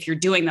 but if you're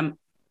doing them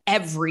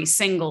every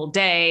single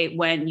day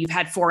when you've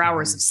had 4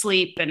 hours of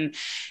sleep and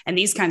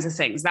these kinds of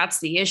things, that's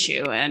the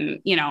issue. And,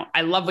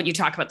 I love what you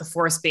talk about the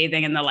forest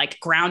bathing and the like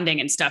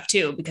grounding and stuff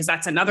too, because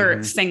that's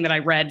another thing that I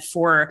read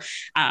for,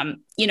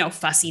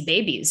 fussy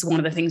babies. One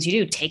of the things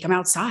you do, take them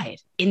outside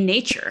in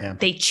nature.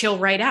 They chill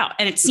right out.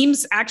 And it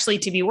seems actually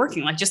to be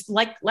working.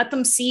 Like let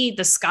them see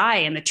the sky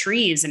and the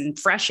trees and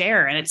fresh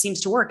air. And it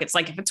seems to work. It's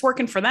like, if it's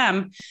working for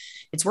them,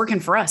 it's working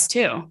for us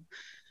too.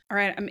 All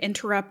right, I'm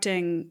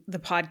interrupting the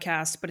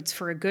podcast, but it's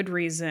for a good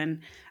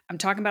reason. I'm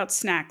talking about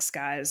snacks,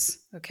 guys,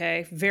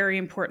 okay? Very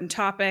important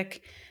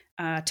topic,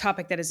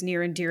 topic that is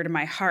near and dear to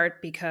my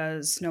heart,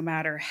 because no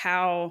matter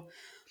how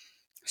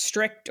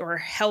strict or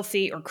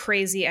healthy or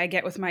crazy I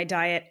get with my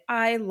diet,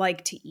 I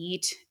like to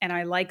eat, and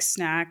I like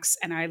snacks,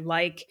 and I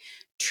like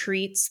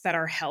treats that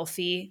are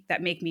healthy,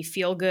 that make me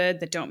feel good,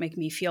 that don't make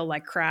me feel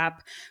like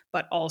crap,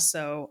 but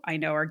also I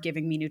know are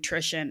giving me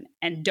nutrition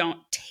and don't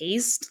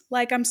taste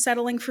like I'm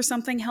settling for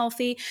something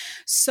healthy.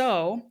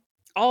 So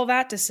all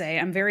that to say,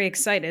 I'm very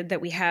excited that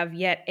we have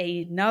yet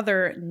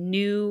another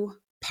new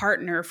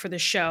partner for the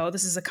show.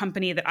 This is a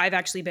company that I've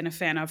actually been a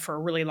fan of for a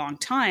really long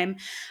time,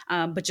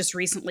 but just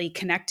recently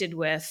connected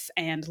with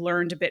and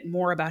learned a bit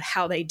more about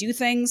how they do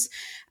things.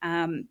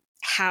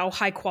 How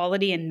high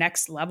quality and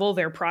next level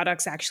their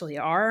products actually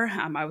are.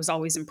 I was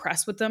always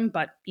impressed with them,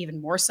 but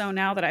even more so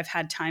now that I've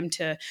had time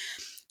to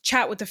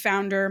chat with the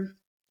founder,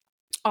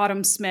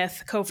 Autumn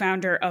Smith,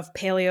 co-founder of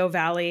Paleo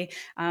Valley.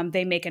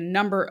 They make a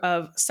number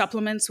of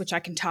supplements, which I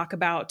can talk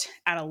about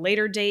at a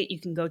later date. You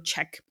can go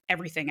check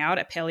everything out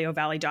at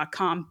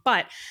paleovalley.com.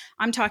 But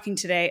I'm talking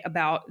today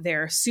about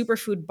their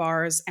superfood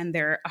bars and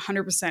their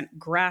 100%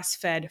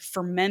 grass-fed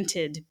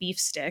fermented beef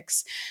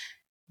sticks.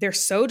 They're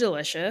so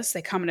delicious.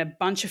 They come in a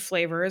bunch of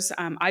flavors.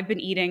 I've been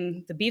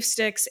eating the beef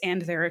sticks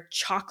and their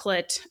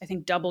chocolate, I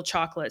think double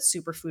chocolate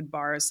superfood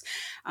bars,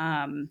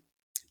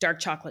 dark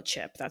chocolate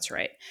chip. That's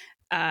right.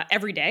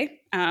 Every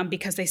day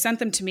because they sent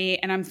them to me,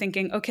 and I'm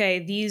thinking, okay,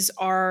 these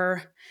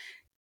are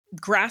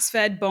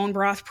grass-fed bone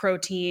broth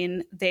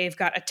protein. They've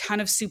got a ton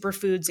of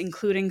superfoods,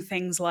 including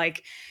things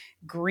like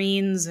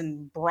greens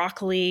and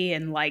broccoli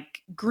and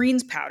like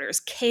greens powders,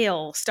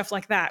 kale, stuff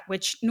like that,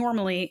 which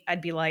normally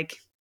I'd be like,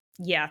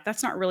 yeah,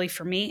 that's not really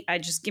for me. I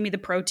just give me the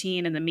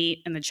protein and the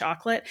meat and the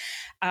chocolate.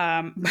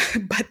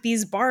 But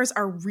these bars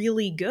are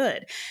really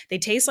good. They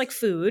taste like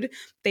food.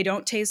 They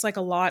don't taste like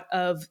a lot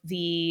of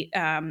the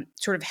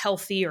sort of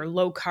healthy or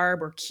low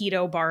carb or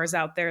keto bars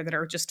out there that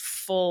are just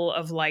full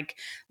of like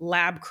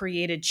lab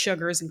created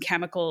sugars and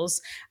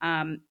chemicals.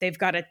 They've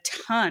got a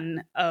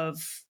ton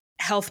of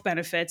health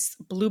benefits: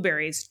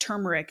 blueberries,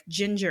 turmeric,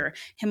 ginger,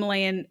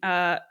 Himalayan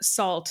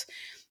salt,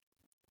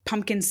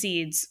 pumpkin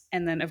seeds,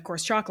 and then of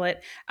course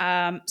chocolate.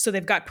 So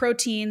they've got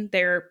protein.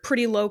 They're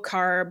pretty low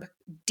carb,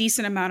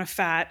 decent amount of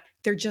fat.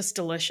 They're just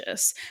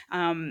delicious.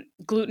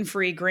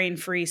 Gluten-free,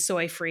 grain-free,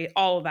 soy-free,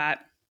 all of that.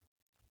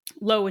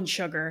 Low in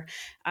sugar.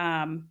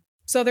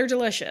 So they're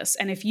delicious.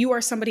 And if you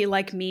are somebody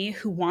like me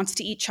who wants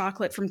to eat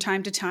chocolate from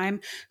time to time,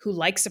 who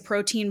likes a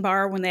protein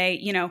bar when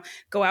they,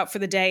 go out for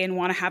the day and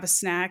want to have a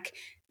snack,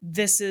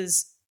 this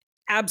is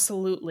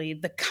absolutely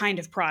the kind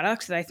of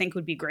product that I think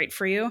would be great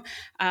for you.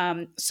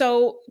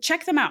 So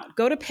check them out.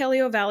 Go to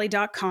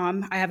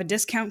paleovalley.com. I have a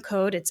discount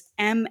code. It's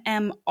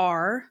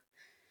MMR.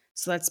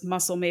 So that's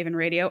Muscle Maven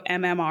Radio,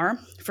 MMR,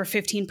 for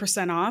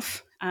 15%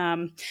 off.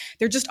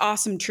 They're just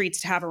awesome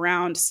treats to have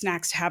around,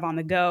 snacks to have on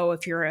the go.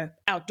 If you're an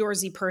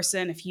outdoorsy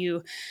person, if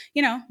you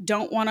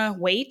don't want to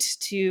wait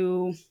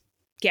to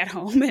get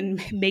home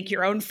and make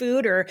your own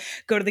food or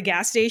go to the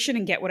gas station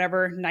and get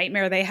whatever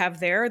nightmare they have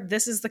there,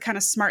 this is the kind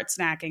of smart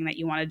snacking that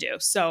you want to do.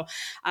 So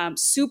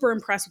super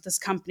impressed with this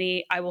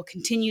company. I will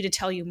continue to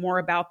tell you more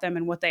about them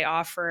and what they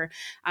offer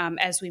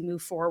as we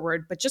move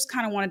forward, but just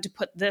kind of wanted to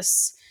put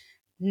this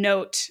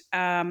note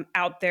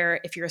out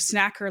there. If you're a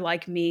snacker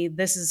like me,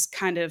 this is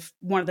kind of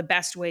one of the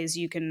best ways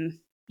you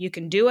can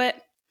do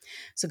it.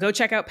 So go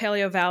check out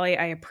Paleo Valley.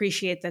 I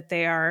appreciate that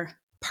they are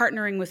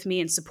partnering with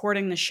me and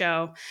supporting the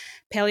show.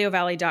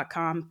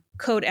 paleovalley.com,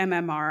 code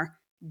MMR,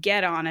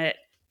 get on it.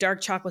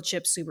 Dark chocolate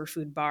chip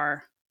superfood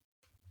bar.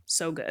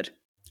 So good.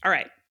 All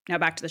right, now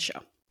back to the show.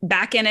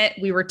 Back in it,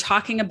 we were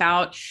talking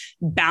about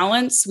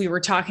balance. We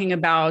were talking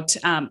about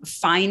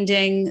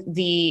finding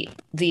the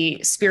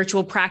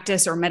spiritual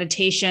practice or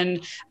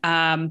meditation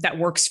that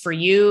works for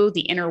you,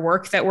 the inner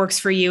work that works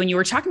for you. And you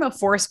were talking about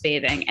forest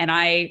bathing, and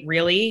I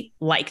really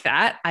like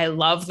that. I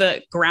love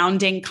the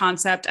grounding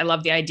concept. I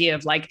love the idea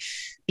of like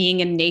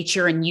being in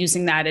nature and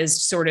using that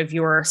as sort of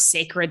your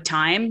sacred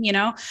time, and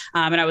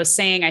I was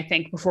saying, I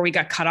think before we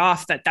got cut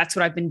off, that's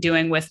what I've been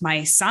doing with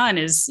my son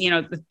is,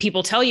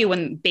 people tell you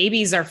when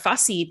babies are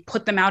fussy,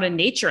 put them out in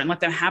nature and let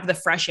them have the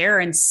fresh air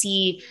and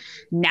see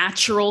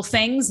natural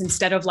things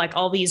instead of like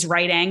all these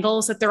right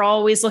angles that they're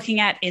always looking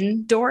at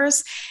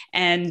indoors.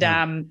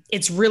 And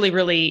it's really,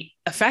 really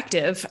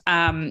effective.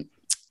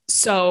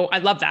 So I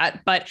love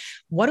that. But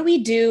what do we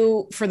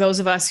do for those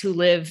of us who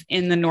live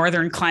in the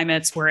northern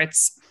climates where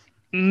it's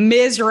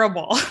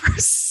miserable for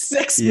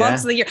 6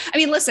 months of the year? I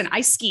mean, listen,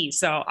 I ski,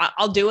 so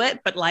I'll do it.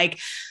 But like,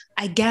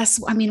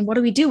 what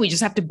do we do? We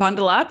just have to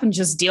bundle up and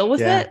just deal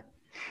with it.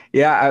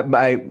 Yeah.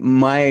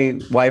 My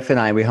wife and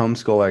I, we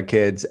homeschool our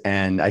kids,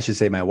 and I should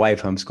say my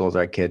wife homeschools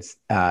our kids.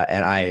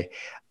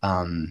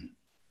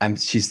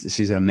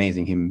 She's an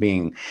amazing human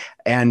being.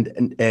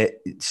 And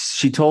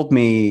she told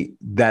me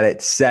that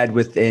it said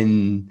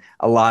within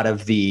a lot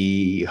of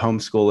the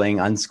homeschooling,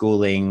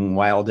 unschooling,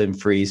 wild and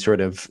free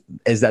sort of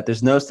is that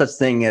there's no such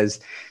thing as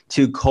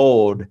too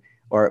cold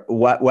or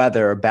wet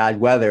weather or bad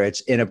weather.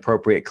 It's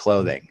inappropriate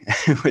clothing,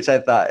 which I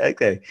thought,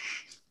 okay.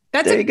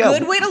 That's a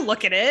good way to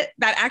look at it.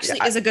 That actually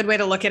is a good way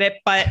to look at it.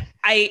 But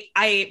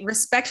I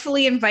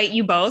respectfully invite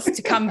you both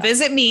to come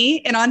visit me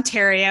in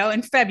Ontario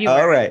in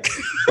February. All right.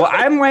 Well,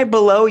 I'm right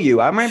below you.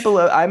 I'm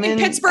in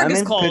Pittsburgh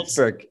is cold.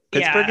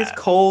 Pittsburgh is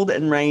cold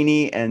and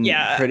rainy and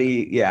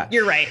pretty. Yeah.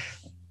 You're right.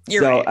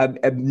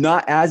 I'm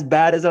not as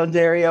bad as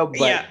Ontario,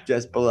 but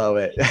just below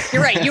it.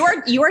 You're right.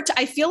 You are.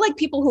 I feel like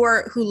people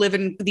who live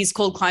in these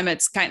cold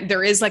climates,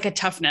 there is like a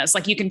toughness.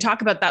 Like you can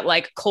talk about that,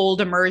 like cold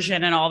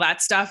immersion and all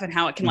that stuff, and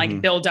how it can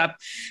like build up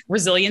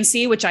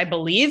resiliency, which I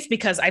believe,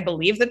 because I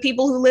believe that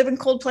people who live in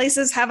cold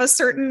places have a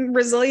certain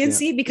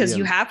resiliency because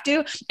you have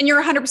to. And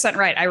you're 100%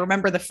 right. I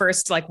remember the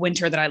first like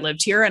winter that I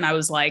lived here, and I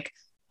was like,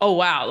 oh,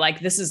 wow,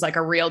 like this is like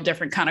a real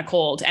different kind of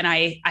cold. And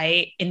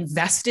I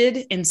invested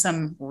in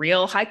some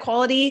real high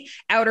quality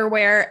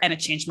outerwear, and it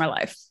changed my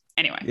life.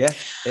 Anyway. Yeah.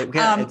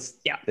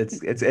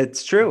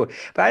 It's true.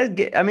 But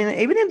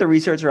even in the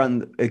research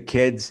around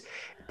kids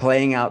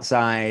playing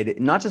outside,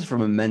 not just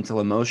from a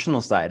mental,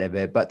 emotional side of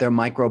it, but their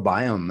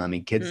microbiome. I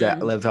mean, kids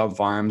that live on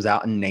farms,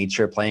 out in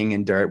nature, playing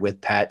in dirt with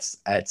pets,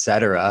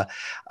 etc.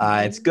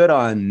 It's good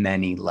on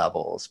many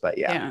levels, but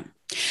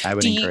I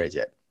would encourage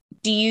it.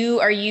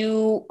 Are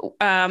you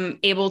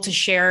able to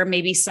share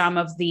maybe some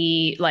of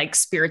the like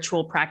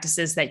spiritual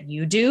practices that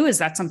you do? Is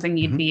that something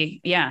you'd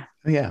be? Yeah.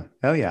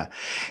 Oh yeah.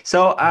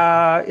 So,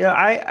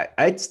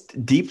 it's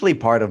deeply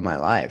part of my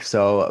life.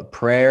 So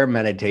prayer,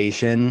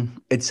 meditation,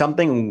 it's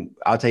something.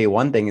 I'll tell you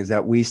one thing is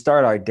that we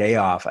start our day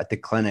off at the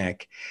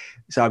clinic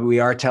So we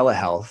are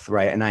telehealth,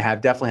 right? And I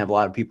definitely have a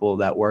lot of people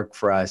that work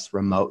for us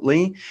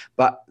remotely,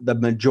 but the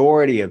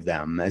majority of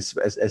them,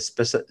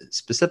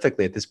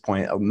 specifically at this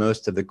point,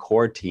 most of the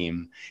core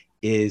team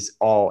is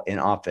all in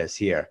office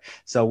here.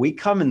 So we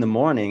come in the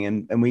morning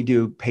and we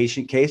do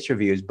patient case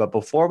reviews. But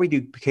before we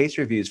do case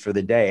reviews for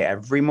the day,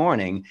 every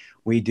morning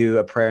we do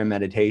a prayer and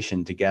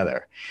meditation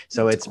together.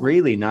 So it's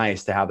really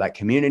nice to have that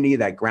community,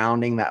 that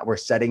grounding, that we're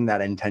setting that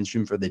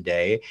intention for the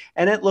day.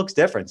 And it looks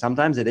different.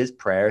 Sometimes it is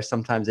prayer.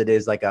 Sometimes it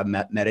is like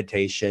a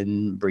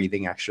meditation,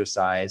 breathing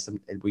exercise.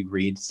 We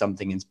read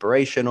something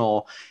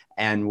inspirational,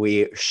 and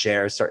we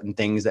share certain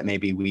things that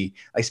maybe we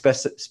like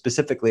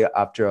specifically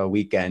after a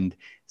weekend.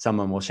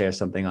 Someone will share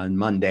something on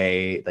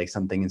Monday, like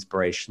something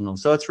inspirational.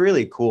 So it's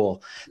really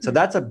cool. So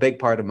that's a big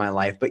part of my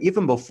life. But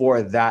even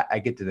before that, I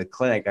get to the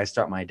clinic, I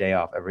start my day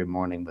off every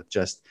morning with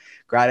just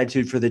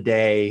gratitude for the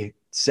day,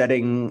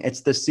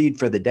 it's the seed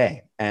for the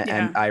day.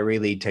 And I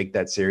really take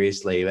that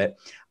seriously. But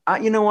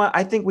you know what?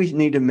 I think we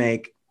need to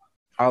make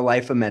our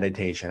life a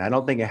meditation. I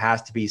don't think it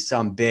has to be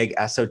some big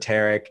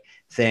esoteric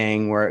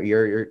thing where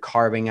you're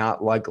carving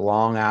out like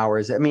long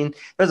hours. I mean,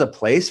 there's a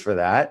place for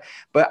that,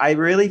 but I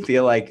really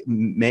feel like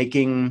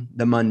making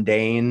the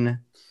mundane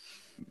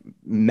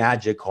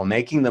magical,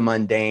 making the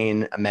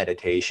mundane a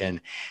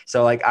meditation.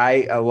 So like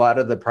a lot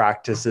of the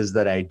practices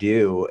that I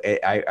do,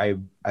 I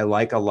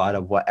like a lot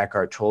of what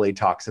Eckhart Tolle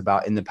talks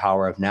about in The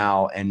Power of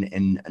Now and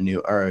in A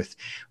New Earth,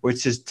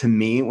 which is, to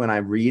me, when I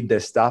read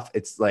this stuff,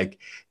 it's like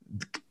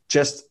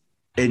just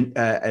an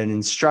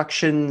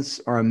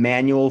instructions or a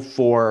manual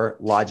for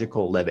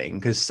logical living,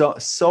 because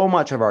so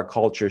much of our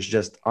culture is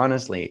just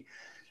honestly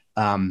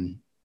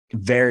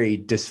very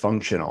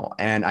dysfunctional.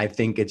 And I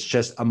think it's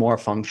just a more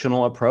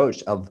functional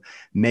approach of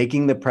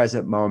making the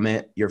present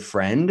moment your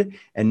friend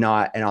and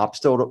not an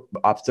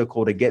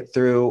obstacle to get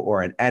through,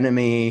 or an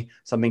enemy,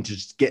 something to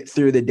just get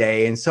through the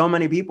day. And so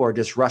many people are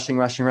just rushing,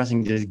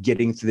 just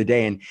getting through the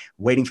day and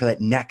waiting for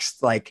that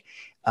next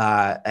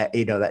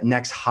that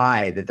next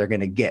high that they're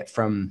going to get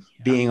from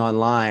being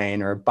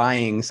online or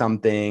buying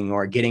something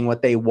or getting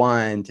what they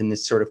want in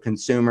this sort of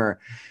consumer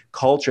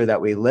culture that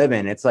we live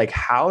in. It's like,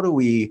 how do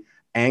we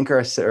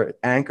anchor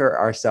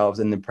ourselves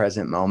in the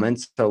present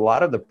moment? So a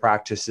lot of the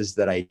practices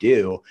that I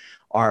do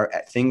are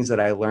things that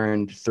I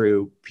learned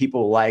through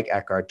people like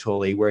Eckhart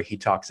Tolle, where he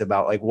talks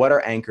about like, what are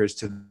anchors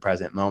to the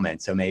present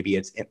moment? So maybe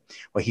it's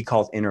what he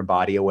calls inner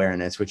body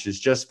awareness, which is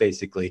just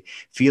basically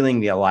feeling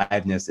the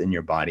aliveness in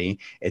your body.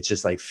 It's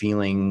just like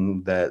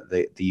feeling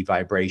the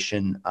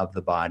vibration of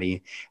the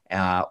body,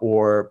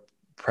 or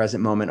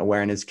present moment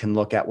awareness can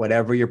look at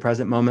whatever your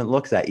present moment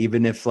looks at,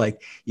 even if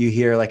like you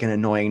hear like an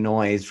annoying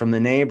noise from the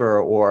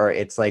neighbor, or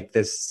it's like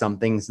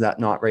something's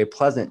not very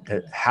pleasant,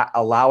 to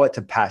allow it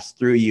to pass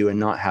through you and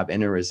not have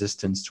inner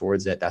resistance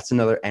towards it. That's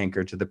another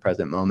anchor to the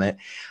present moment.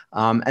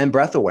 And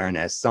breath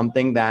awareness,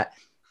 something that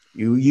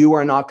you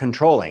are not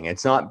controlling.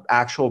 It's not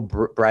actual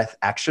breath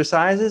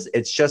exercises.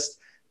 It's just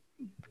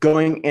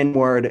going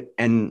inward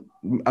and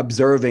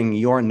observing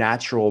your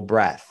natural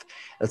breath.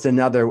 That's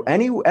another,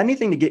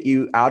 anything to get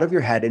you out of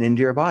your head and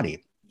into your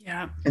body.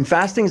 Yeah. And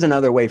fasting is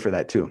another way for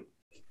that too.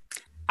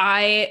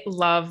 I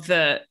love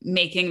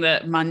making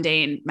the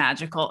mundane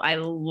magical. I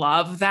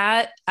love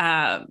that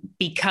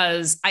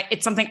because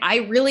it's something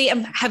I really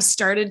have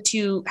started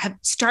to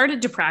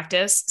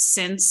practice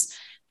since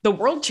the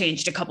world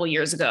changed a couple of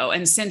years ago.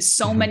 And since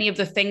so many of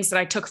the things that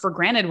I took for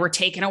granted were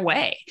taken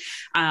away,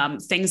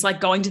 things like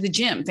going to the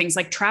gym, things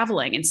like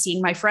traveling and seeing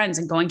my friends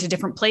and going to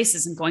different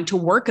places and going to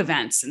work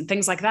events and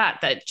things like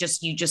that,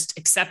 you just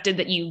accepted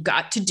that you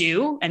got to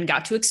do and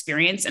got to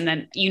experience, and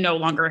then you no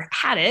longer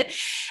had it.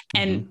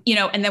 And,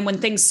 and then when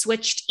things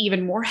switched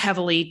even more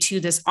heavily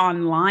to this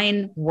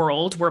online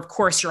world, where of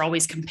course you're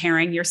always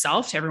comparing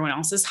yourself to everyone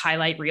else's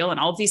highlight reel and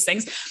all of these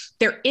things,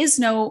 there is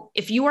no,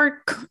 if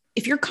you're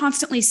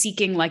constantly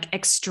seeking like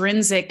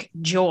extrinsic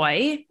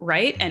joy,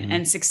 right,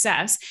 and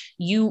success,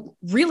 you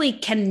really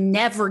can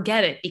never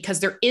get it,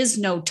 because there is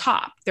no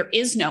top, there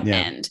is no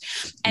end.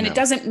 And it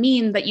doesn't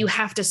mean that you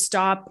have to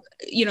stop,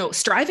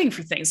 striving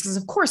for things, because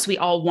of course we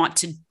all want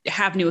to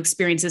have new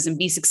experiences and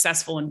be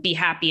successful and be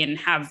happy and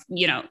have,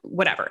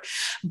 whatever.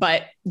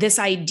 But this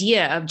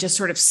idea of just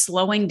sort of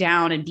slowing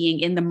down and being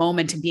in the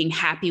moment and being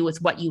happy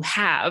with what you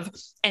have,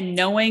 and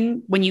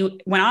knowing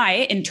when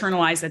I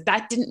internalized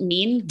that didn't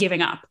mean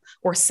giving up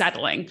or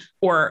settling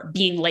or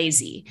being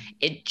lazy.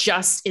 It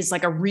just is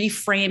like a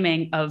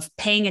reframing of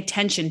paying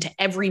attention to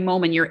every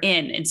moment you're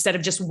in, instead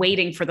of just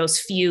waiting for those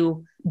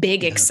few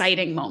big,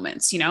 exciting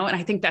moments, and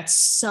I think that's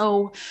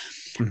so,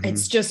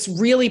 it's just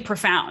really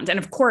profound. And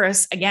of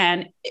course,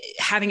 again,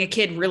 having a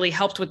kid really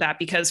helped with that,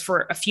 because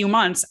for a few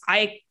months,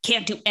 I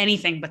can't do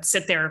anything but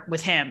sit there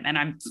with him, and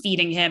I'm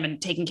feeding him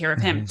and taking care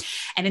of him.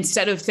 And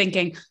instead of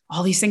thinking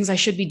all these things I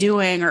should be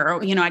doing,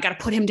 or, I got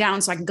to put him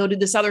down so I can go do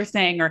this other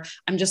thing, or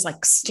I'm just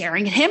like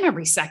staring at him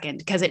every second,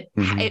 because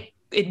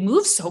it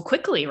moves so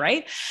quickly.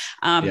 Right.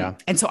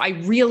 And so I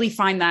really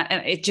find that,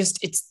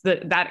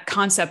 and that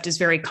concept is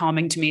very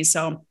calming to me.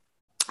 So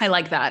I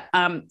like that.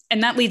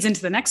 And that leads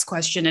into the next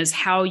question is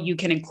how you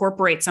can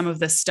incorporate some of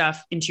this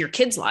stuff into your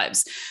kids'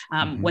 lives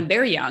when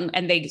they're young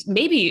and they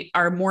maybe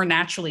are more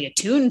naturally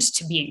attuned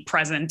to being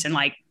present and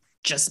like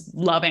just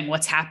loving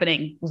what's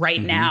happening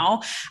right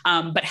now,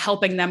 but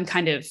helping them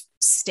kind of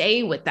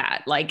stay with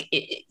that. Like,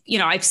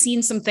 I've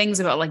seen some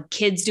things about like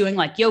kids doing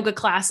like yoga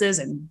classes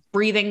and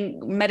breathing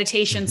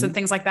meditations and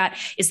things like that.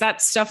 Is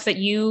that stuff that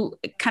you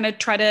kind of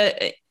try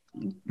to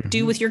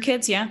do with your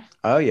kids? Yeah.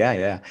 Oh yeah,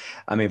 yeah.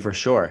 I mean, for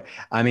sure.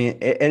 I mean,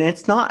 and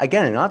it's not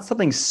again, not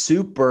something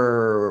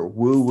super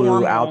woo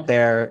woo out Formal.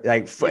 there.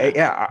 Like, Yeah.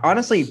 yeah,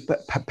 honestly,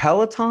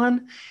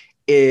 Peloton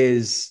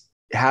is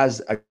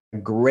has a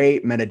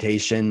great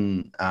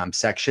meditation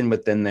section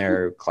within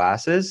their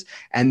classes,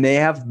 and they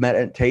have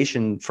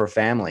meditation for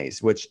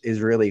families, which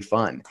is really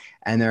fun.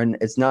 And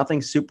it's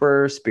nothing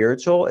super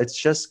spiritual. It's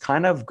just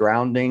kind of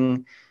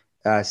grounding,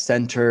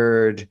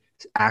 centered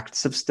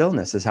acts of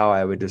stillness is how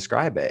I would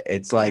describe it.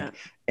 It's like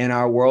Yeah. in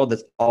our world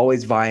that's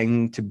always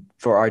vying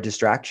for our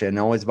distraction,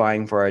 always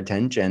vying for our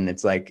attention.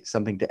 It's like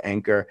something to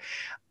anchor.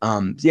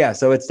 Yeah,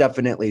 so it's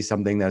definitely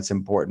something that's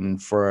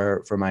important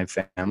for my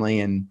family,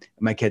 and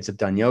my kids have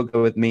done yoga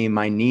with me.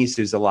 My niece,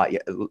 who's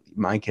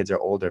my kids are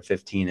older,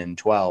 15 and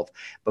 12,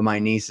 but my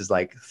niece is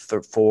like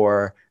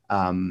 4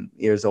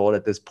 years old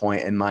at this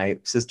point, and my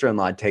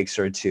sister-in-law takes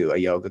her to a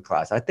yoga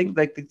class. I think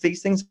like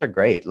these things are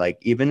great. Like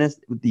even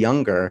as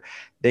younger,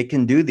 they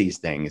can do these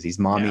things, these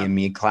mommy and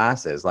me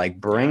classes,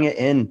 like bring it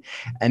in.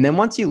 And then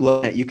once you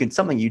learn it,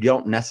 something you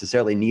don't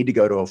necessarily need to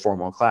go to a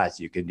formal class.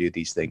 You can do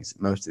these things,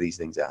 most of these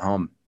things at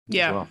home as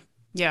Yeah. well.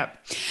 Yeah.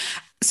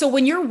 So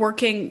when you're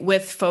working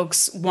with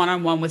folks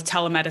one-on-one with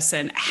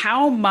telemedicine,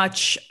 how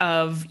much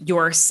of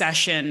your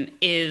session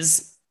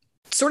is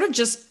sort of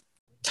just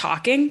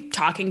talking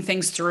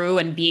things through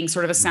and being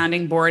sort of a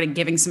sounding board and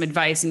giving some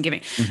advice and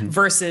giving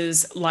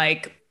versus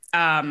like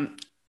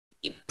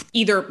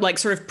either like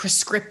sort of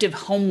prescriptive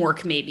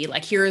homework, maybe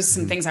like here's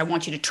some things I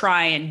want you to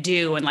try and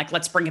do and like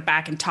let's bring it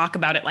back and talk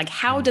about it. Like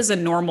how does a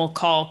normal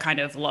call kind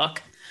of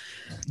look?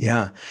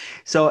 Yeah.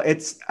 So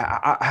it's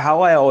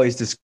how I always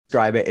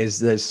describe it is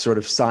the sort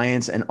of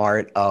science and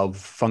art of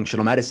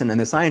functional medicine and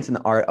the science and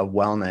the art of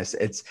wellness.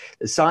 It's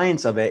the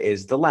science of it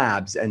is the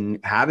labs and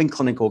having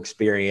clinical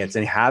experience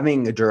and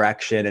having a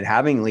direction and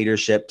having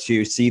leadership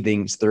to see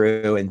things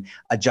through and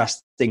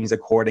adjust things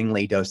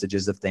accordingly,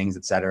 dosages of things,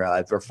 et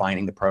cetera,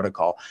 refining the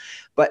protocol.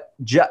 But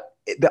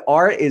the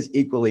art is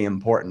equally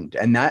important,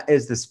 and that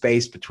is the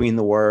space between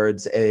the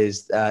words,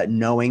 is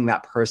knowing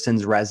that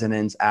person's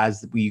resonance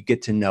as we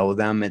get to know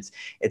them.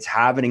 It's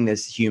having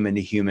this human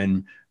to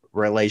human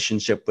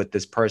relationship with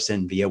this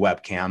person via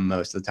webcam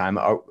most of the time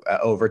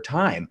over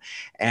time,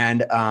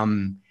 and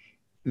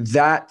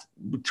that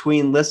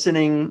between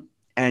listening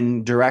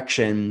and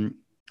direction,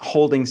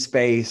 holding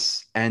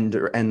space and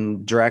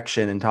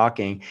direction and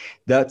talking,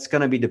 that's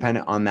going to be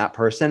dependent on that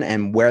person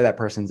and where that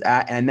person's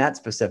at and that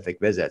specific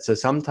visit. So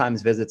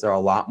sometimes visits are a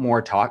lot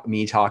more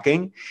me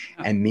talking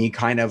and me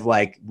kind of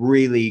like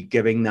really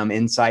giving them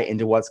insight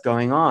into what's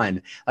going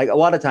on. Like a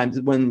lot of times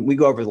when we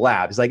go over the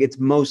labs, like it's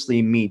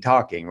mostly me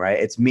talking, right?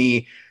 It's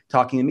me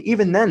talking.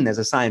 Even then there's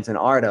a science and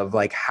art of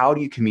like, how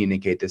do you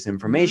communicate this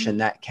information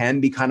that can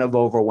be kind of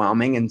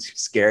overwhelming and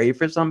scary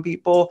for some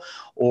people,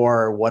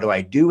 or what do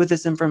I do with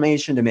this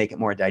information to make it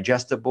more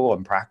digestible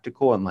and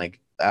practical and like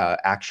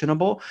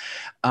actionable?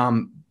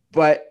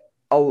 But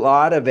a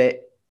lot of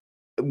it,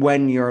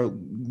 when you're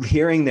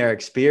hearing their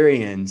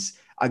experience,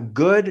 a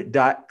good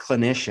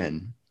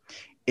clinician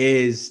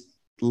is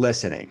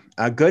listening.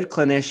 A good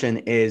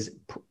clinician is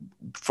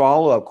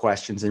follow-up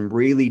questions and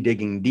really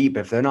digging deep.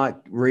 If they're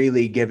not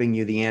really giving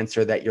you the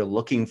answer that you're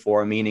looking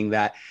for, meaning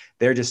that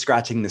they're just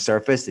scratching the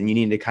surface and you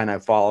need to kind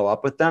of follow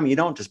up with them, you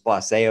don't just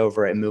blasé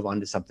over it and move on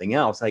to something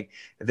else. Like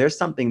if there's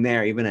something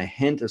there, even a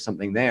hint of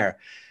something there,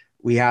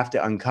 we have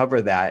to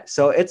uncover that.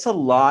 So it's a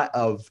lot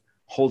of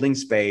holding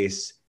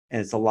space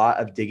and it's a lot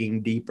of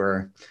digging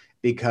deeper,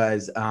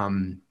 because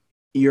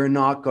you're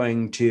not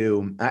going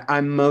to,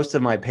 I'm most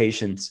of my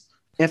patients,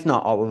 if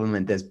not all of them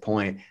at this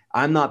point,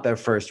 I'm not their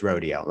first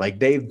rodeo. Like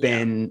they've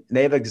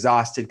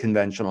exhausted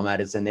conventional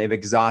medicine. They've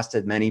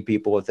exhausted many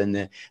people within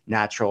the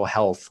natural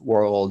health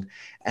world,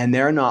 and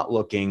they're not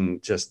looking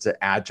just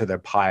to add to their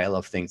pile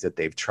of things that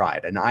they've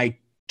tried. And I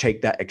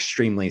take that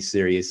extremely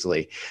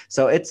seriously.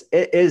 So it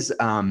is,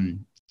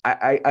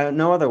 I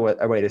no other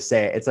way to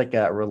say it. It's like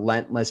a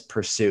relentless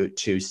pursuit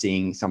to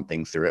seeing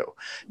something through,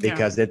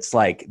 because it's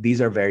like, these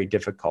are very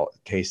difficult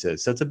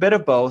cases. So it's a bit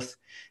of both.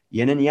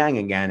 Yin and yang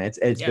again.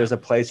 There's a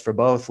place for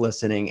both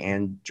listening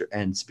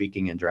and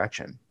speaking and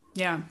direction.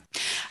 Yeah.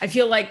 I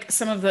feel like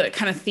some of the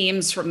kind of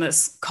themes from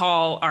this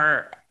call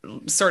are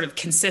sort of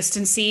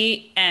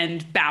consistency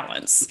and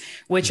balance,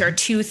 which are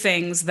two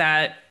things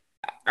that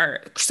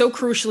are so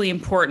crucially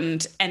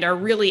important and are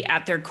really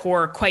at their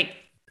core quite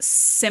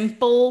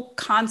simple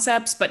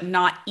concepts, but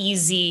not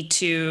easy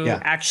to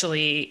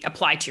actually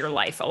apply to your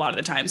life a lot of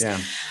the times.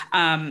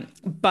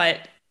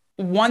 But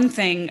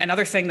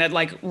another thing that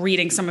like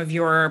reading some of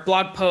your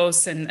blog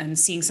posts and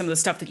seeing some of the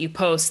stuff that you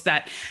post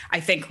that I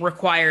think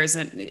requires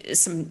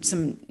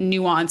some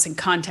nuance and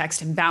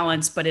context and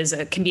balance, but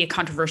can be a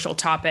controversial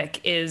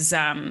topic is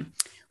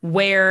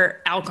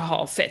where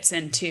alcohol fits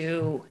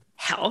into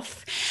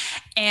health.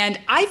 And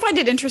I find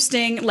it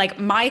interesting, like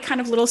my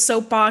kind of little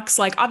soapbox,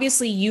 like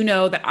obviously, you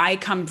know, that I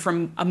come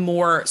from a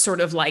more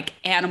sort of like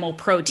animal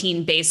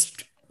protein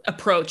based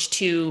approach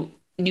to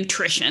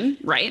nutrition,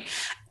 right?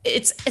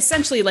 It's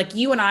essentially like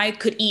you and I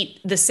could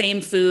eat the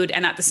same food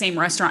and at the same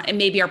restaurant, and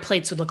maybe our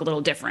plates would look a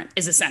little different,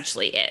 is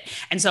essentially it.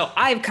 And so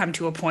I've come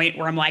to a point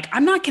where I'm like,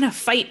 I'm not going to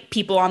fight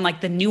people on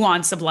like the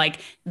nuance of like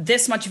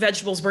this much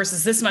vegetables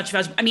versus this much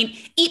vegetables. I mean,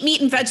 eat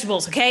meat and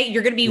vegetables, okay?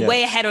 You're going to be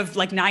way ahead of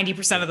like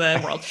 90% of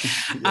the world.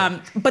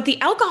 But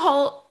the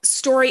alcohol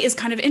story is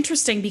kind of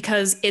interesting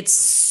because it's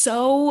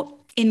so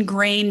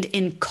ingrained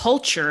in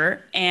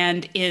culture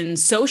and in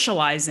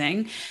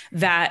socializing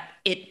that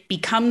it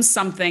becomes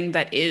something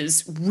that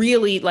is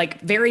really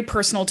like very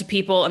personal to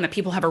people and that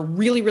people have a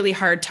really, really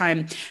hard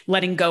time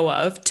letting go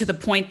of, to the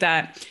point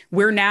that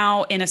we're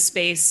now in a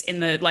space in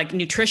the like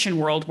nutrition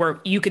world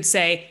where you could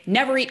say,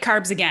 never eat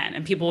carbs again.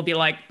 And people will be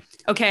like,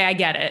 okay, I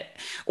get it.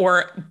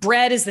 Or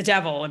bread is the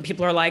devil. And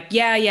people are like,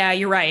 yeah,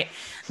 you're right.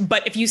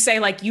 But if you say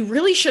like, you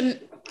really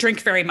shouldn't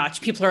drink very much,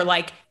 people are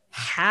like,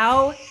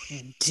 how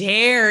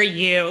dare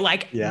you?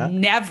 Like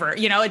never,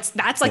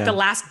 that's like the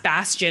last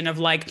bastion of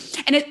like,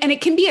 and it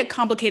can be a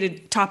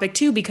complicated topic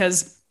too,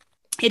 because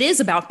it is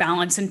about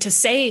balance. And to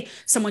say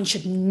someone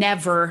should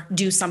never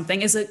do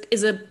something is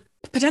a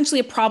potentially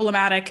a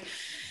problematic,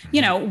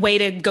 way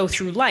to go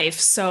through life.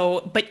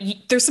 So, but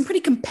there's some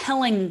pretty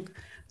compelling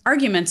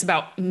arguments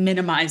about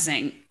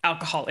minimizing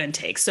alcohol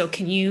intake. So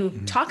can you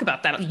talk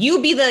about that?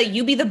 You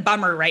be the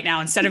bummer right now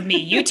instead of me.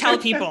 You tell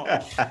people.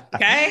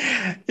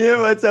 Okay?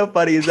 What's so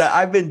funny is that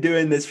I've been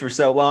doing this for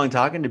so long,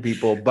 talking to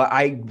people, but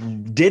I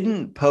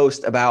didn't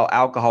post about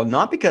alcohol,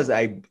 not because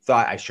I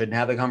thought I shouldn't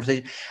have the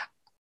conversation.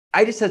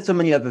 I just had so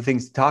many other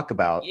things to talk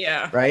about.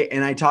 Yeah. Right.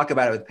 And I talk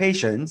about it with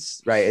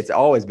patients, right? It's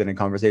always been a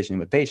conversation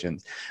with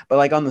patients, but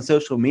like on the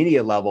social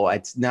media level,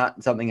 it's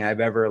not something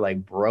I've ever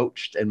like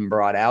broached and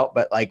brought out.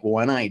 But like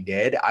when I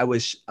did, I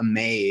was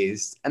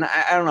amazed. And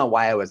I don't know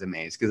why I was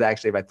amazed, because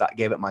actually if I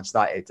gave it much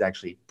thought, it's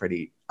actually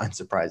pretty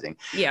unsurprising.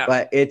 Yeah.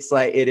 But it's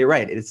like, you're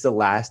right. It's the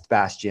last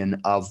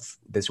bastion of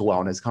this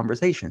wellness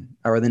conversation,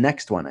 or the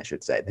next one, I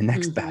should say, the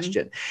next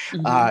bastion.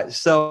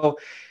 So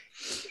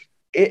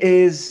it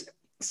is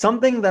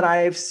something that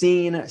I've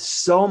seen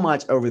so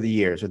much over the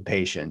years with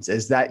patients,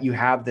 is that you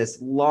have this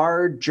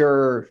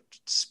larger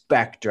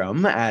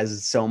spectrum,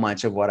 as so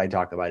much of what I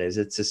talk about is.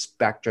 It's a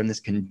spectrum,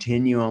 this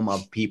continuum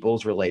of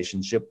people's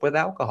relationship with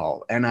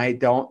alcohol. And I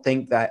don't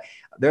think that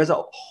there's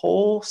a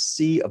whole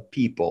sea of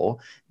people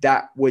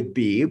that would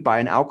be, by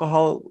an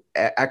alcoholic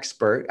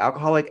expert's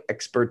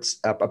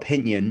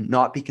opinion,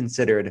 not be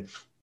considered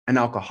an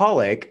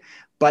alcoholic,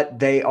 but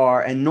they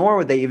are, and nor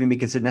would they even be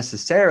considered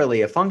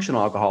necessarily a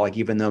functional alcoholic,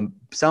 even though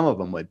some of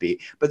them would be.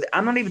 But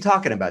I'm not even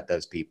talking about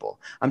those people.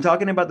 I'm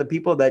talking about the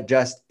people that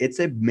just, it's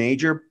a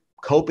major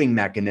coping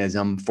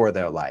mechanism for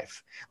their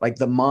life. Like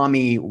the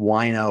mommy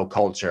wino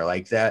culture,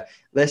 like that.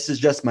 This is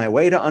just my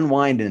way to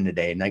unwind in the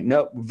day. And like,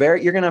 no,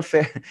 you're going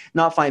to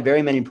not find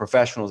very many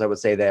professionals that would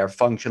say they are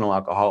functional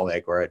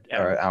alcoholic or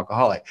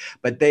alcoholic,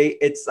 but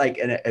it's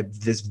like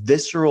this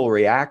visceral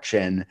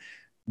reaction,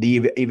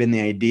 even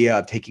the idea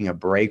of taking a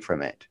break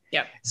from it.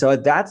 Yeah. So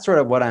that's sort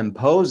of what I'm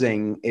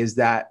posing, is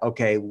that,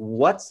 okay,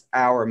 what's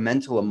our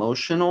mental,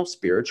 emotional,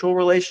 spiritual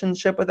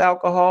relationship with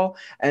alcohol?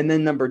 And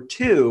then number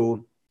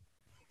two,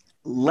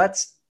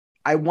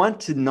 I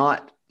want to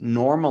not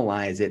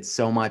normalize it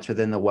so much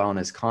within the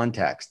wellness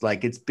context.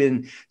 Like it's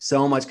been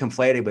so much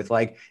conflated with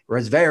like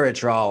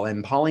resveratrol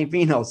and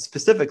polyphenols,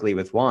 specifically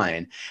with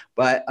wine.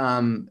 But,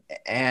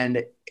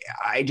 and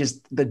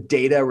the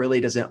data really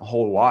doesn't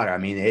hold water. I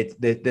mean,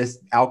 this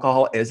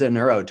alcohol is a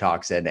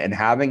neurotoxin, and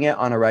having it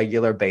on a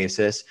regular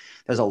basis,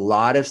 there's a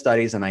lot of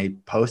studies, and I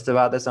post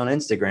about this on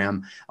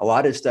Instagram, a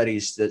lot of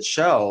studies that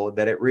show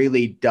that it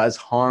really does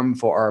harm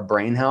for our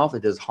brain health.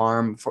 It does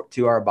harm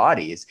to our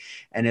bodies.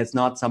 And it's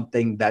not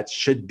something that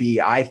should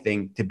be, I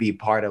think, to be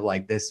part of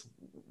like this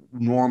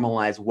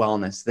normalized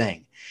wellness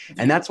thing.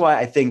 And that's why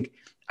I think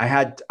I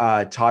had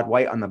Todd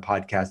White on the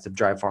podcast of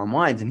Dry Farm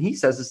Wines, and he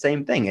says the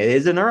same thing. It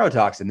is a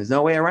neurotoxin. There's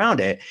no way around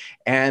it.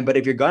 But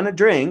if you're going to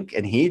drink,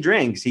 and he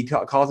drinks, he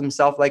calls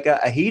himself like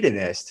a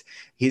hedonist,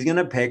 he's going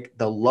to pick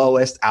the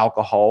lowest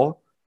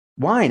alcohol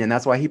wine. And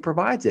that's why he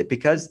provides it,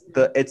 because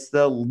it's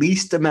the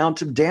least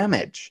amount of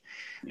damage.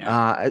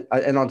 Yeah.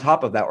 And on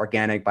top of that,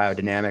 organic,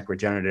 biodynamic,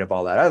 regenerative,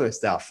 all that other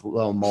stuff,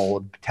 low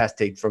mold,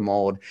 testing for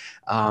mold.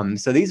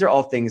 So these are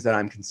all things that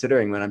I'm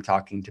considering when I'm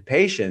talking to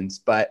patients.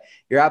 But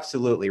you're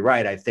absolutely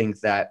right. I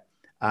think that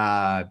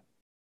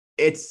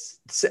it's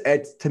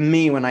to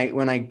me, when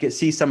I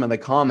see some of the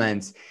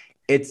comments,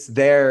 is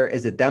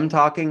it them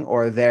talking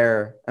or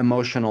their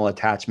emotional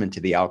attachment to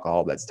the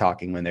alcohol that's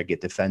talking when they get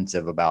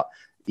defensive about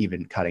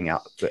even cutting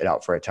it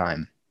out for a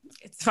time?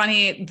 It's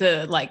funny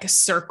the like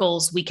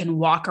circles we can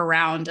walk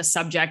around a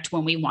subject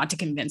when we want to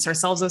convince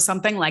ourselves of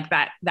something, like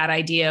that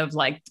idea of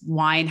like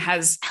wine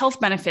has health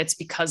benefits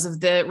because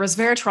of the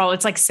resveratrol.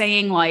 It's like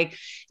saying like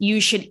you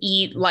should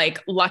eat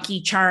like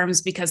Lucky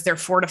Charms because they're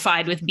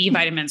fortified with B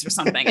vitamins or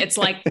something. It's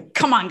like,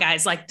 come on,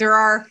 guys, like there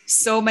are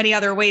so many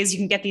other ways you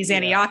can get these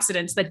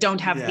antioxidants that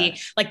don't have the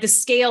like the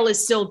scale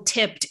is still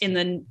tipped in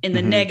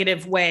the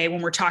negative way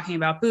when we're talking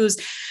about booze.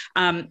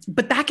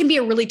 But that can be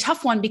a really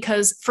tough one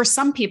because for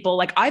some people,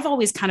 like I've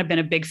always kind of been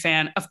a big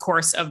fan, of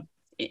course, of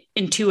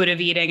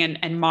intuitive eating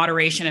and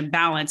moderation and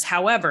balance.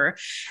 However,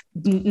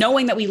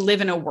 knowing that we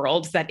live in a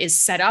world that is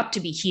set up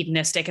to be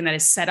hedonistic and that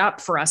is set up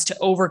for us to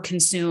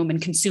overconsume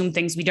and consume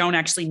things we don't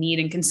actually need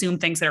and consume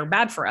things that are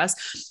bad for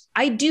us,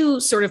 I do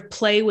sort of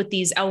play with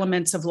these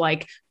elements of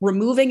like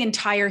removing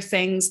entire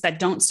things that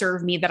don't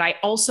serve me that I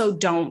also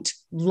don't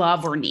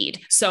love or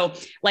need. So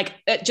like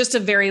just a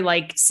very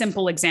like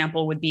simple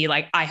example would be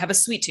like, I have a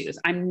sweet tooth.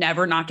 I'm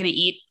never not going to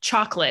eat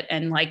chocolate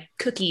and like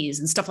cookies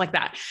and stuff like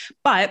that.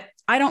 But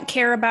I don't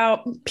care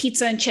about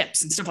pizza and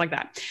chips and stuff like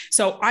that.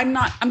 So I'm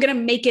going to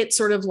make it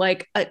sort of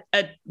like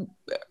a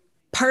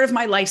part of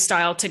my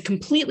lifestyle to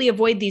completely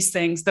avoid these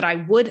things that I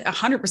would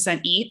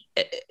 100% eat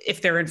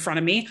if they're in front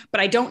of me,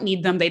 but I don't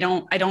need them.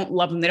 I don't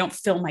love them. They don't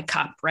fill my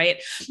cup. Right.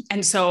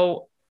 And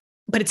so,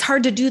 but it's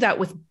hard to do that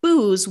with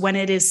booze when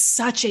it is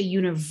such a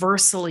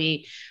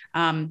universally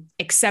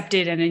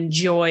accepted and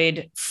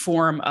enjoyed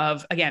form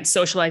of, again,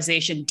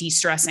 socialization,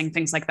 de-stressing,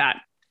 things like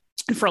that.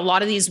 And for a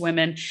lot of these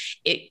women,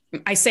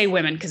 I say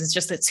women because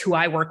it's who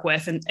I work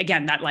with. And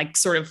again, that like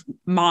sort of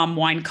mom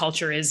wine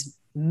culture is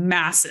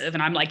massive.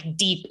 And I'm like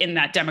deep in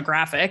that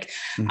demographic.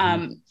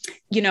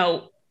 You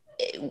know,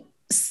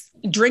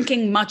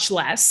 drinking much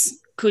less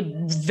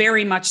could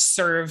very much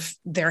serve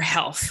their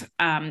health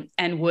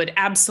and would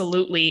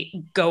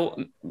absolutely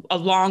go a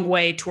long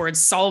way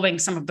towards solving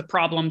some of the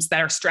problems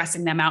that are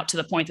stressing them out to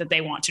the point that they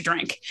want to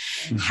drink.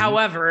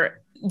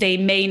 However, they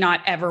may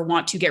not ever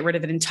want to get rid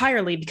of it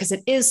entirely because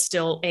it is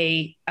still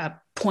a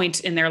point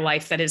in their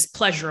life that is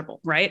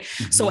pleasurable, right?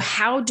 So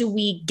how do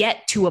we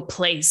get to a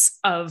place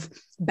of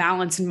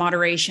balance and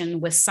moderation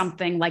with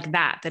something like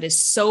that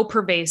is so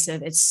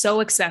pervasive, it's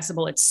so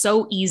accessible, it's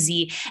so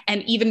easy,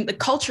 and even the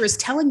culture is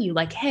telling you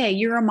like, hey,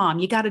 you're a mom,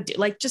 you got to do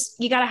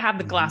you got to have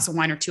the glass of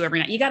wine or two every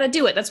night, you got to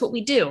do it, that's what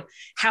we do.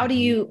 How do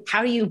you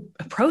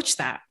approach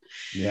that?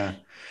 Yeah.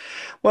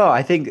 Well,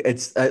 I think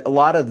it's a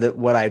lot of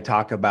what I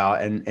talk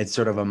about, and it's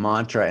sort of a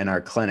mantra in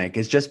our clinic,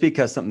 is just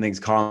because something's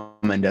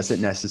common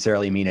doesn't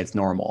necessarily mean it's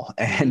normal.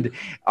 And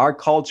our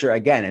culture,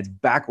 again, it's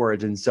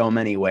backwards in so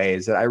many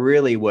ways that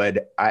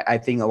I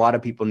think a lot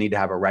of people need to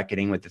have a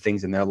reckoning with the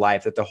things in their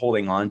life that they're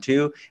holding on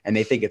to, and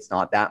they think it's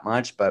not that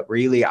much. But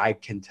really, I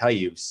can tell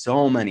you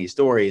so many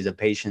stories of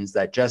patients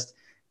that just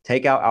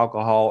take out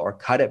alcohol or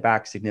cut it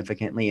back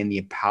significantly, and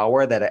the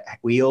power that it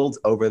wields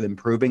over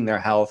improving their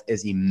health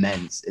is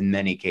immense in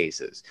many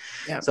cases.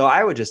 Yeah. So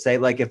I would just say,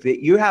 like, if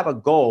you have a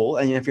goal,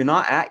 and if you're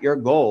not at your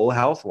goal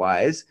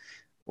health-wise,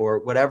 or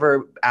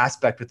whatever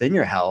aspect within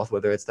your health,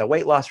 whether it's the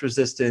weight loss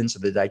resistance or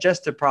the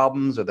digestive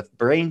problems or the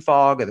brain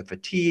fog or the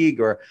fatigue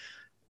or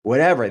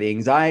whatever, the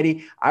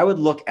anxiety, I would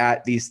look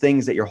at these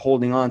things that you're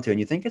holding on to and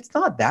you think it's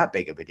not that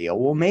big of a deal.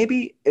 Well,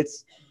 maybe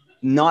it's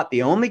not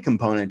the only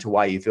component to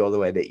why you feel the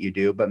way that you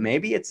do, but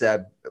maybe it's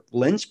a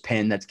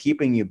linchpin that's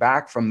keeping you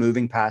back from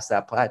moving past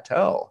that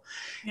plateau.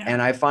 Yeah.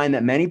 And I find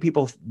that many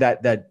people they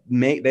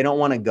don't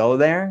want to go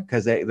there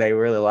because they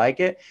really like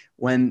it.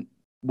 When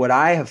what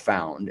I have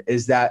found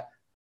is that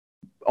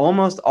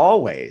almost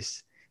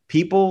always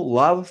people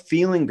love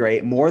feeling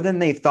great more than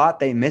they thought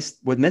they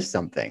would miss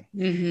something.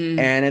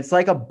 And it's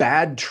like a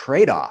bad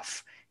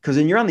trade-off, because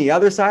when you're on the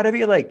other side of it,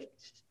 you're like,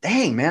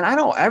 dang, man, I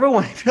don't ever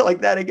want to feel like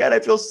that again. I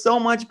feel so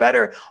much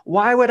better.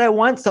 Why would I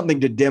want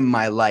something to dim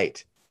my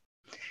light?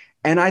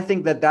 And I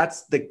think that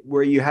that's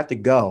where you have to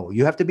go.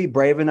 You have to be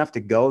brave enough to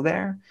go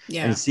there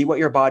and see what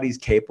your body's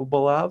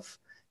capable of.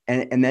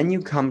 And then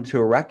you come to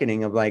a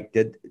reckoning of like,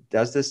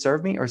 does this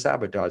serve me or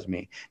sabotage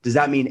me? Does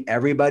that mean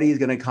everybody's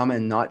going to come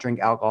and not drink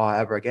alcohol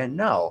ever again?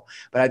 No.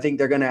 But I think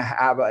they're going to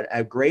have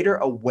a greater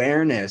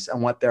awareness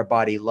on what their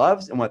body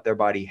loves and what their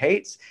body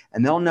hates.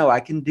 And they'll know, I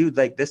can do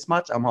like this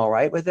much. I'm all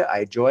right with it.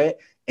 I enjoy it.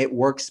 It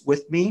works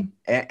with me.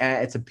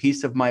 And it's a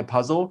piece of my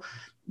puzzle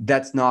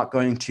that's not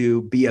going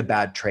to be a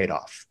bad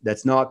trade-off.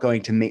 That's not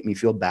going to make me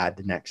feel bad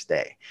the next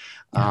day.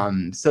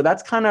 So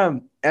that's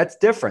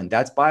different.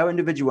 That's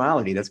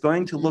bioindividuality. That's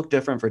going to look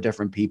different for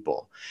different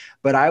people.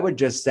 But I would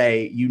just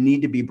say you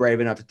need to be brave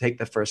enough to take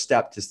the first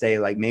step to say,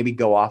 like, maybe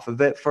go off of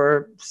it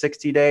for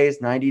 60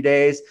 days, 90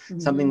 days,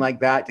 something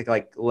like that, to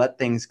like let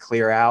things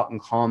clear out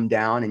and calm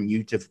down, and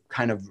you to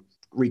kind of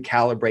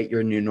recalibrate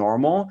your new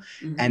normal.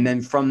 And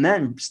then from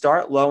then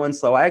start low and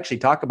slow. I actually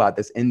talk about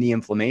this in the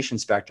inflammation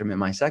spectrum in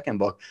my second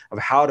book of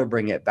how to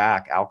bring it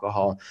back,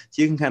 alcohol.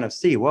 So you can kind of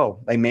see, whoa,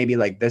 like maybe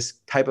like this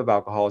type of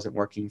alcohol isn't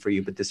working for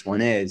you, but this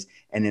one is,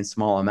 and in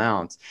small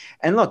amounts.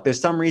 And look,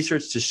 there's some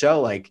research to show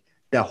like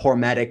the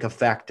hormetic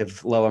effect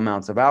of low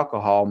amounts of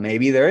alcohol,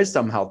 maybe there is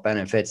some health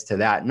benefits to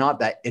that. Not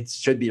that it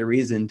should be a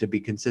reason to be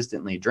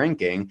consistently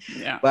drinking,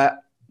 but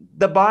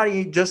the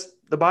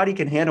body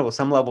can handle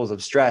some levels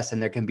of stress,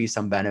 and there can be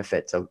some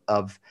benefits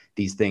of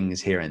these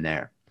things here and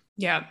there.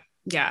 Yeah.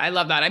 Yeah, I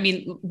love that. I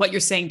mean, what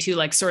you're saying too,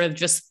 like sort of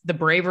just the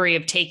bravery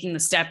of taking the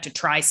step to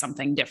try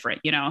something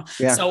different,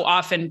 So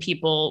often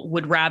people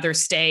would rather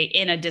stay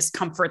in a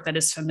discomfort that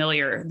is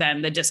familiar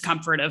than the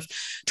discomfort of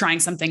trying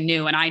something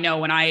new. And I know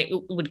when I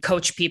would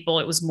coach people,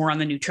 it was more on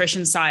the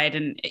nutrition side.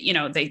 And,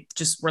 they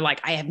just were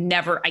like,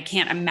 I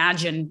can't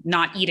imagine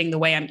not eating the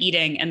way I'm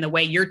eating. And the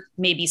way you're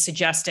maybe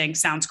suggesting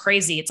sounds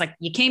crazy. It's like,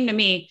 you came to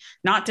me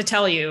not to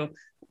tell you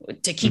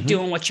to keep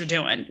doing what you're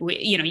doing.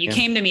 You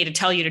came to me to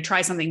tell you to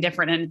try something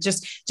different, and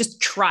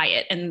just try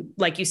it. And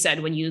like you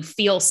said, when you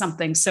feel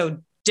something so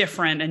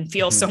different and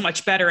feel so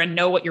much better and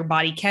know what your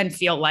body can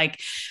feel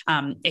like,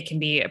 it can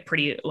be a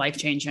pretty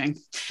life-changing.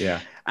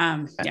 Yeah.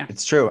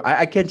 It's true.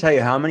 I can't tell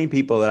you how many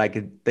people that I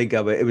could think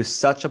of. It was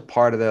such a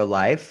part of their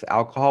life.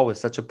 Alcohol was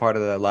such a part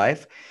of their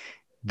life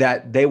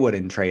that they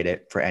wouldn't trade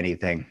it for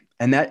anything.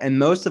 And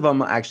most of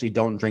them actually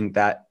don't drink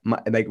that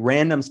much, like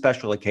random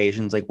special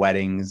occasions, like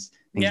weddings,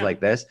 things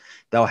like this,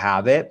 they'll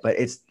have it, but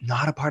it's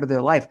not a part of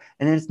their life.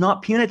 And it's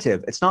not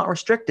punitive. It's not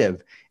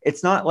restrictive.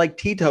 It's not like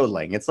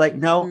teetotaling. It's like,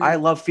 no, I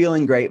love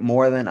feeling great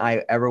more than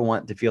I ever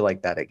want to feel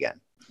like that again.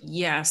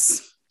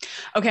 Yes.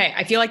 Okay.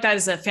 I feel like that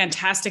is a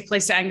fantastic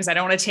place to end, because I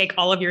don't want to take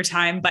all of your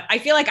time, but I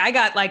feel like I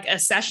got like a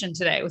session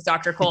today with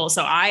Dr. Cole.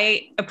 So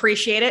I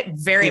appreciate it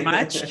very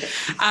much.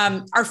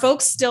 Are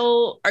folks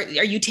still, are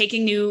you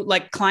taking new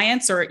like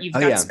clients, or you've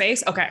got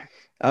space? Okay.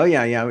 Oh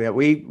yeah.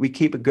 We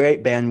keep a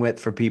great bandwidth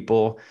for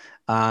people.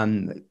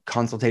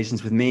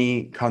 Consultations with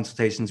me,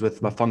 consultations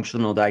with a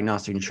functional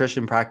diagnostic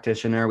nutrition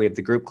practitioner. We have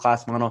the group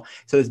class model.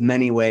 So there's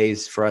many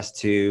ways for us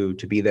to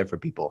be there for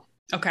people.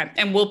 Okay.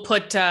 And we'll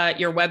put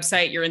your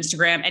website, your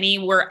Instagram,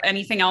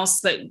 anything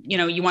else that,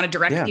 you want to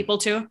direct people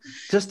to?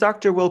 Just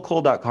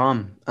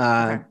drwillcole.com,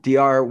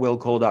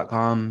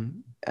 drwillcole.com.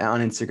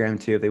 On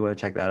Instagram too, if they want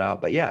to check that out.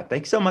 But yeah,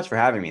 thanks so much for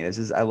having me.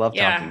 I love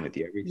talking with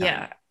you every time.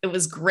 Yeah, it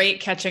was great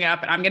catching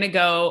up. And I'm going to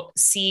go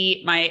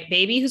see my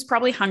baby, who's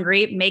probably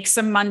hungry, make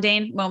some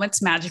mundane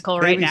moments magical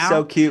right now. He's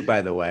so cute,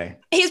 by the way.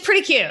 He's pretty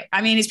cute.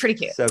 I mean, he's pretty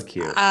cute. So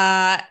cute.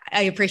 I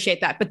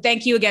appreciate that. But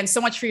thank you again so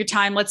much for your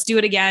time. Let's do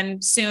it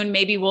again soon.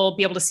 Maybe we'll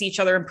be able to see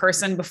each other in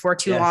person before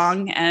too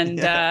long.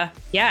 And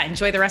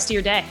enjoy the rest of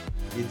your day.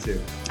 You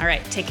too. All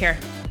right. Take care.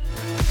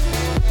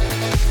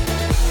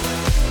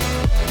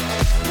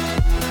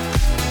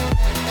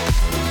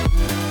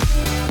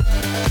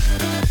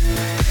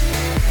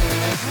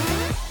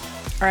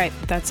 All right,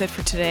 that's it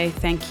for today.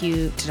 Thank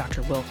you to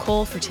Dr. Will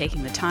Cole for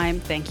taking the time.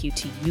 Thank you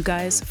to you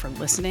guys for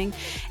listening,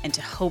 and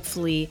to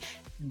hopefully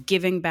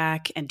giving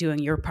back and doing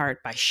your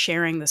part by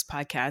sharing this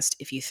podcast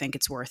if you think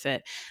it's worth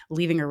it,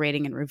 leaving a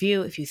rating and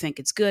review if you think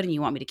it's good and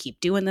you want me to keep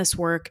doing this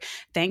work.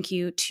 Thank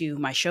you to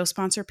my show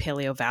sponsor,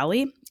 Paleo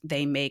Valley.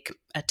 They make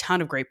a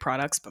ton of great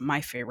products, but my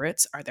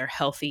favorites are their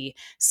healthy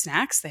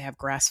snacks. They have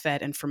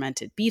grass-fed and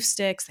fermented beef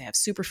sticks. They have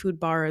superfood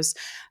bars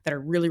that are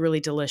really,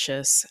 really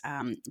delicious,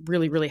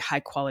 really, really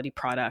high-quality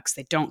products.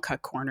 They don't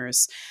cut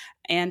corners,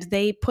 and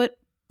they put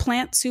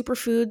plant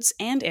superfoods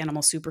and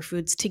animal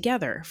superfoods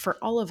together for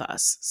all of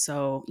us.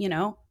 So,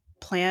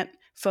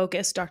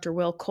 plant-focused Dr.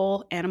 Will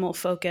Cole,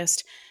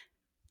 animal-focused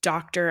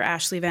Dr.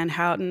 Ashley Van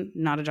Houten,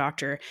 not a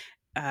doctor.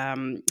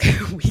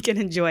 We can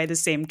enjoy the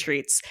same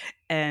treats,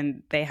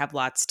 and they have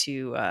lots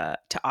to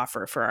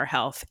offer for our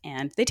health,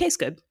 and they taste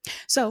good.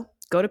 So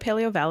go to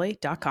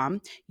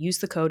paleovalley.com, use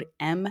the code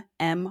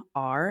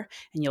MMR,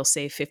 and you'll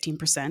save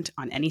 15%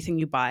 on anything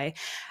you buy.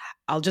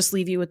 I'll just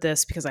leave you with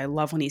this because I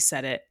love when he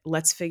said it.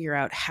 Let's figure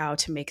out how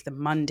to make the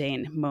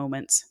mundane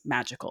moments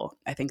magical.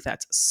 I think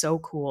that's so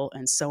cool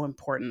and so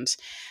important,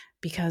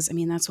 because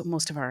that's what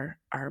most of our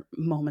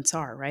moments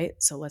are, right?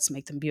 So let's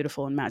make them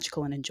beautiful and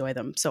magical and enjoy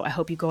them. So I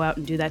hope you go out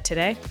and do that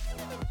today,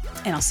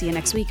 and I'll see you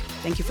next week.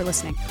 Thank you for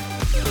listening.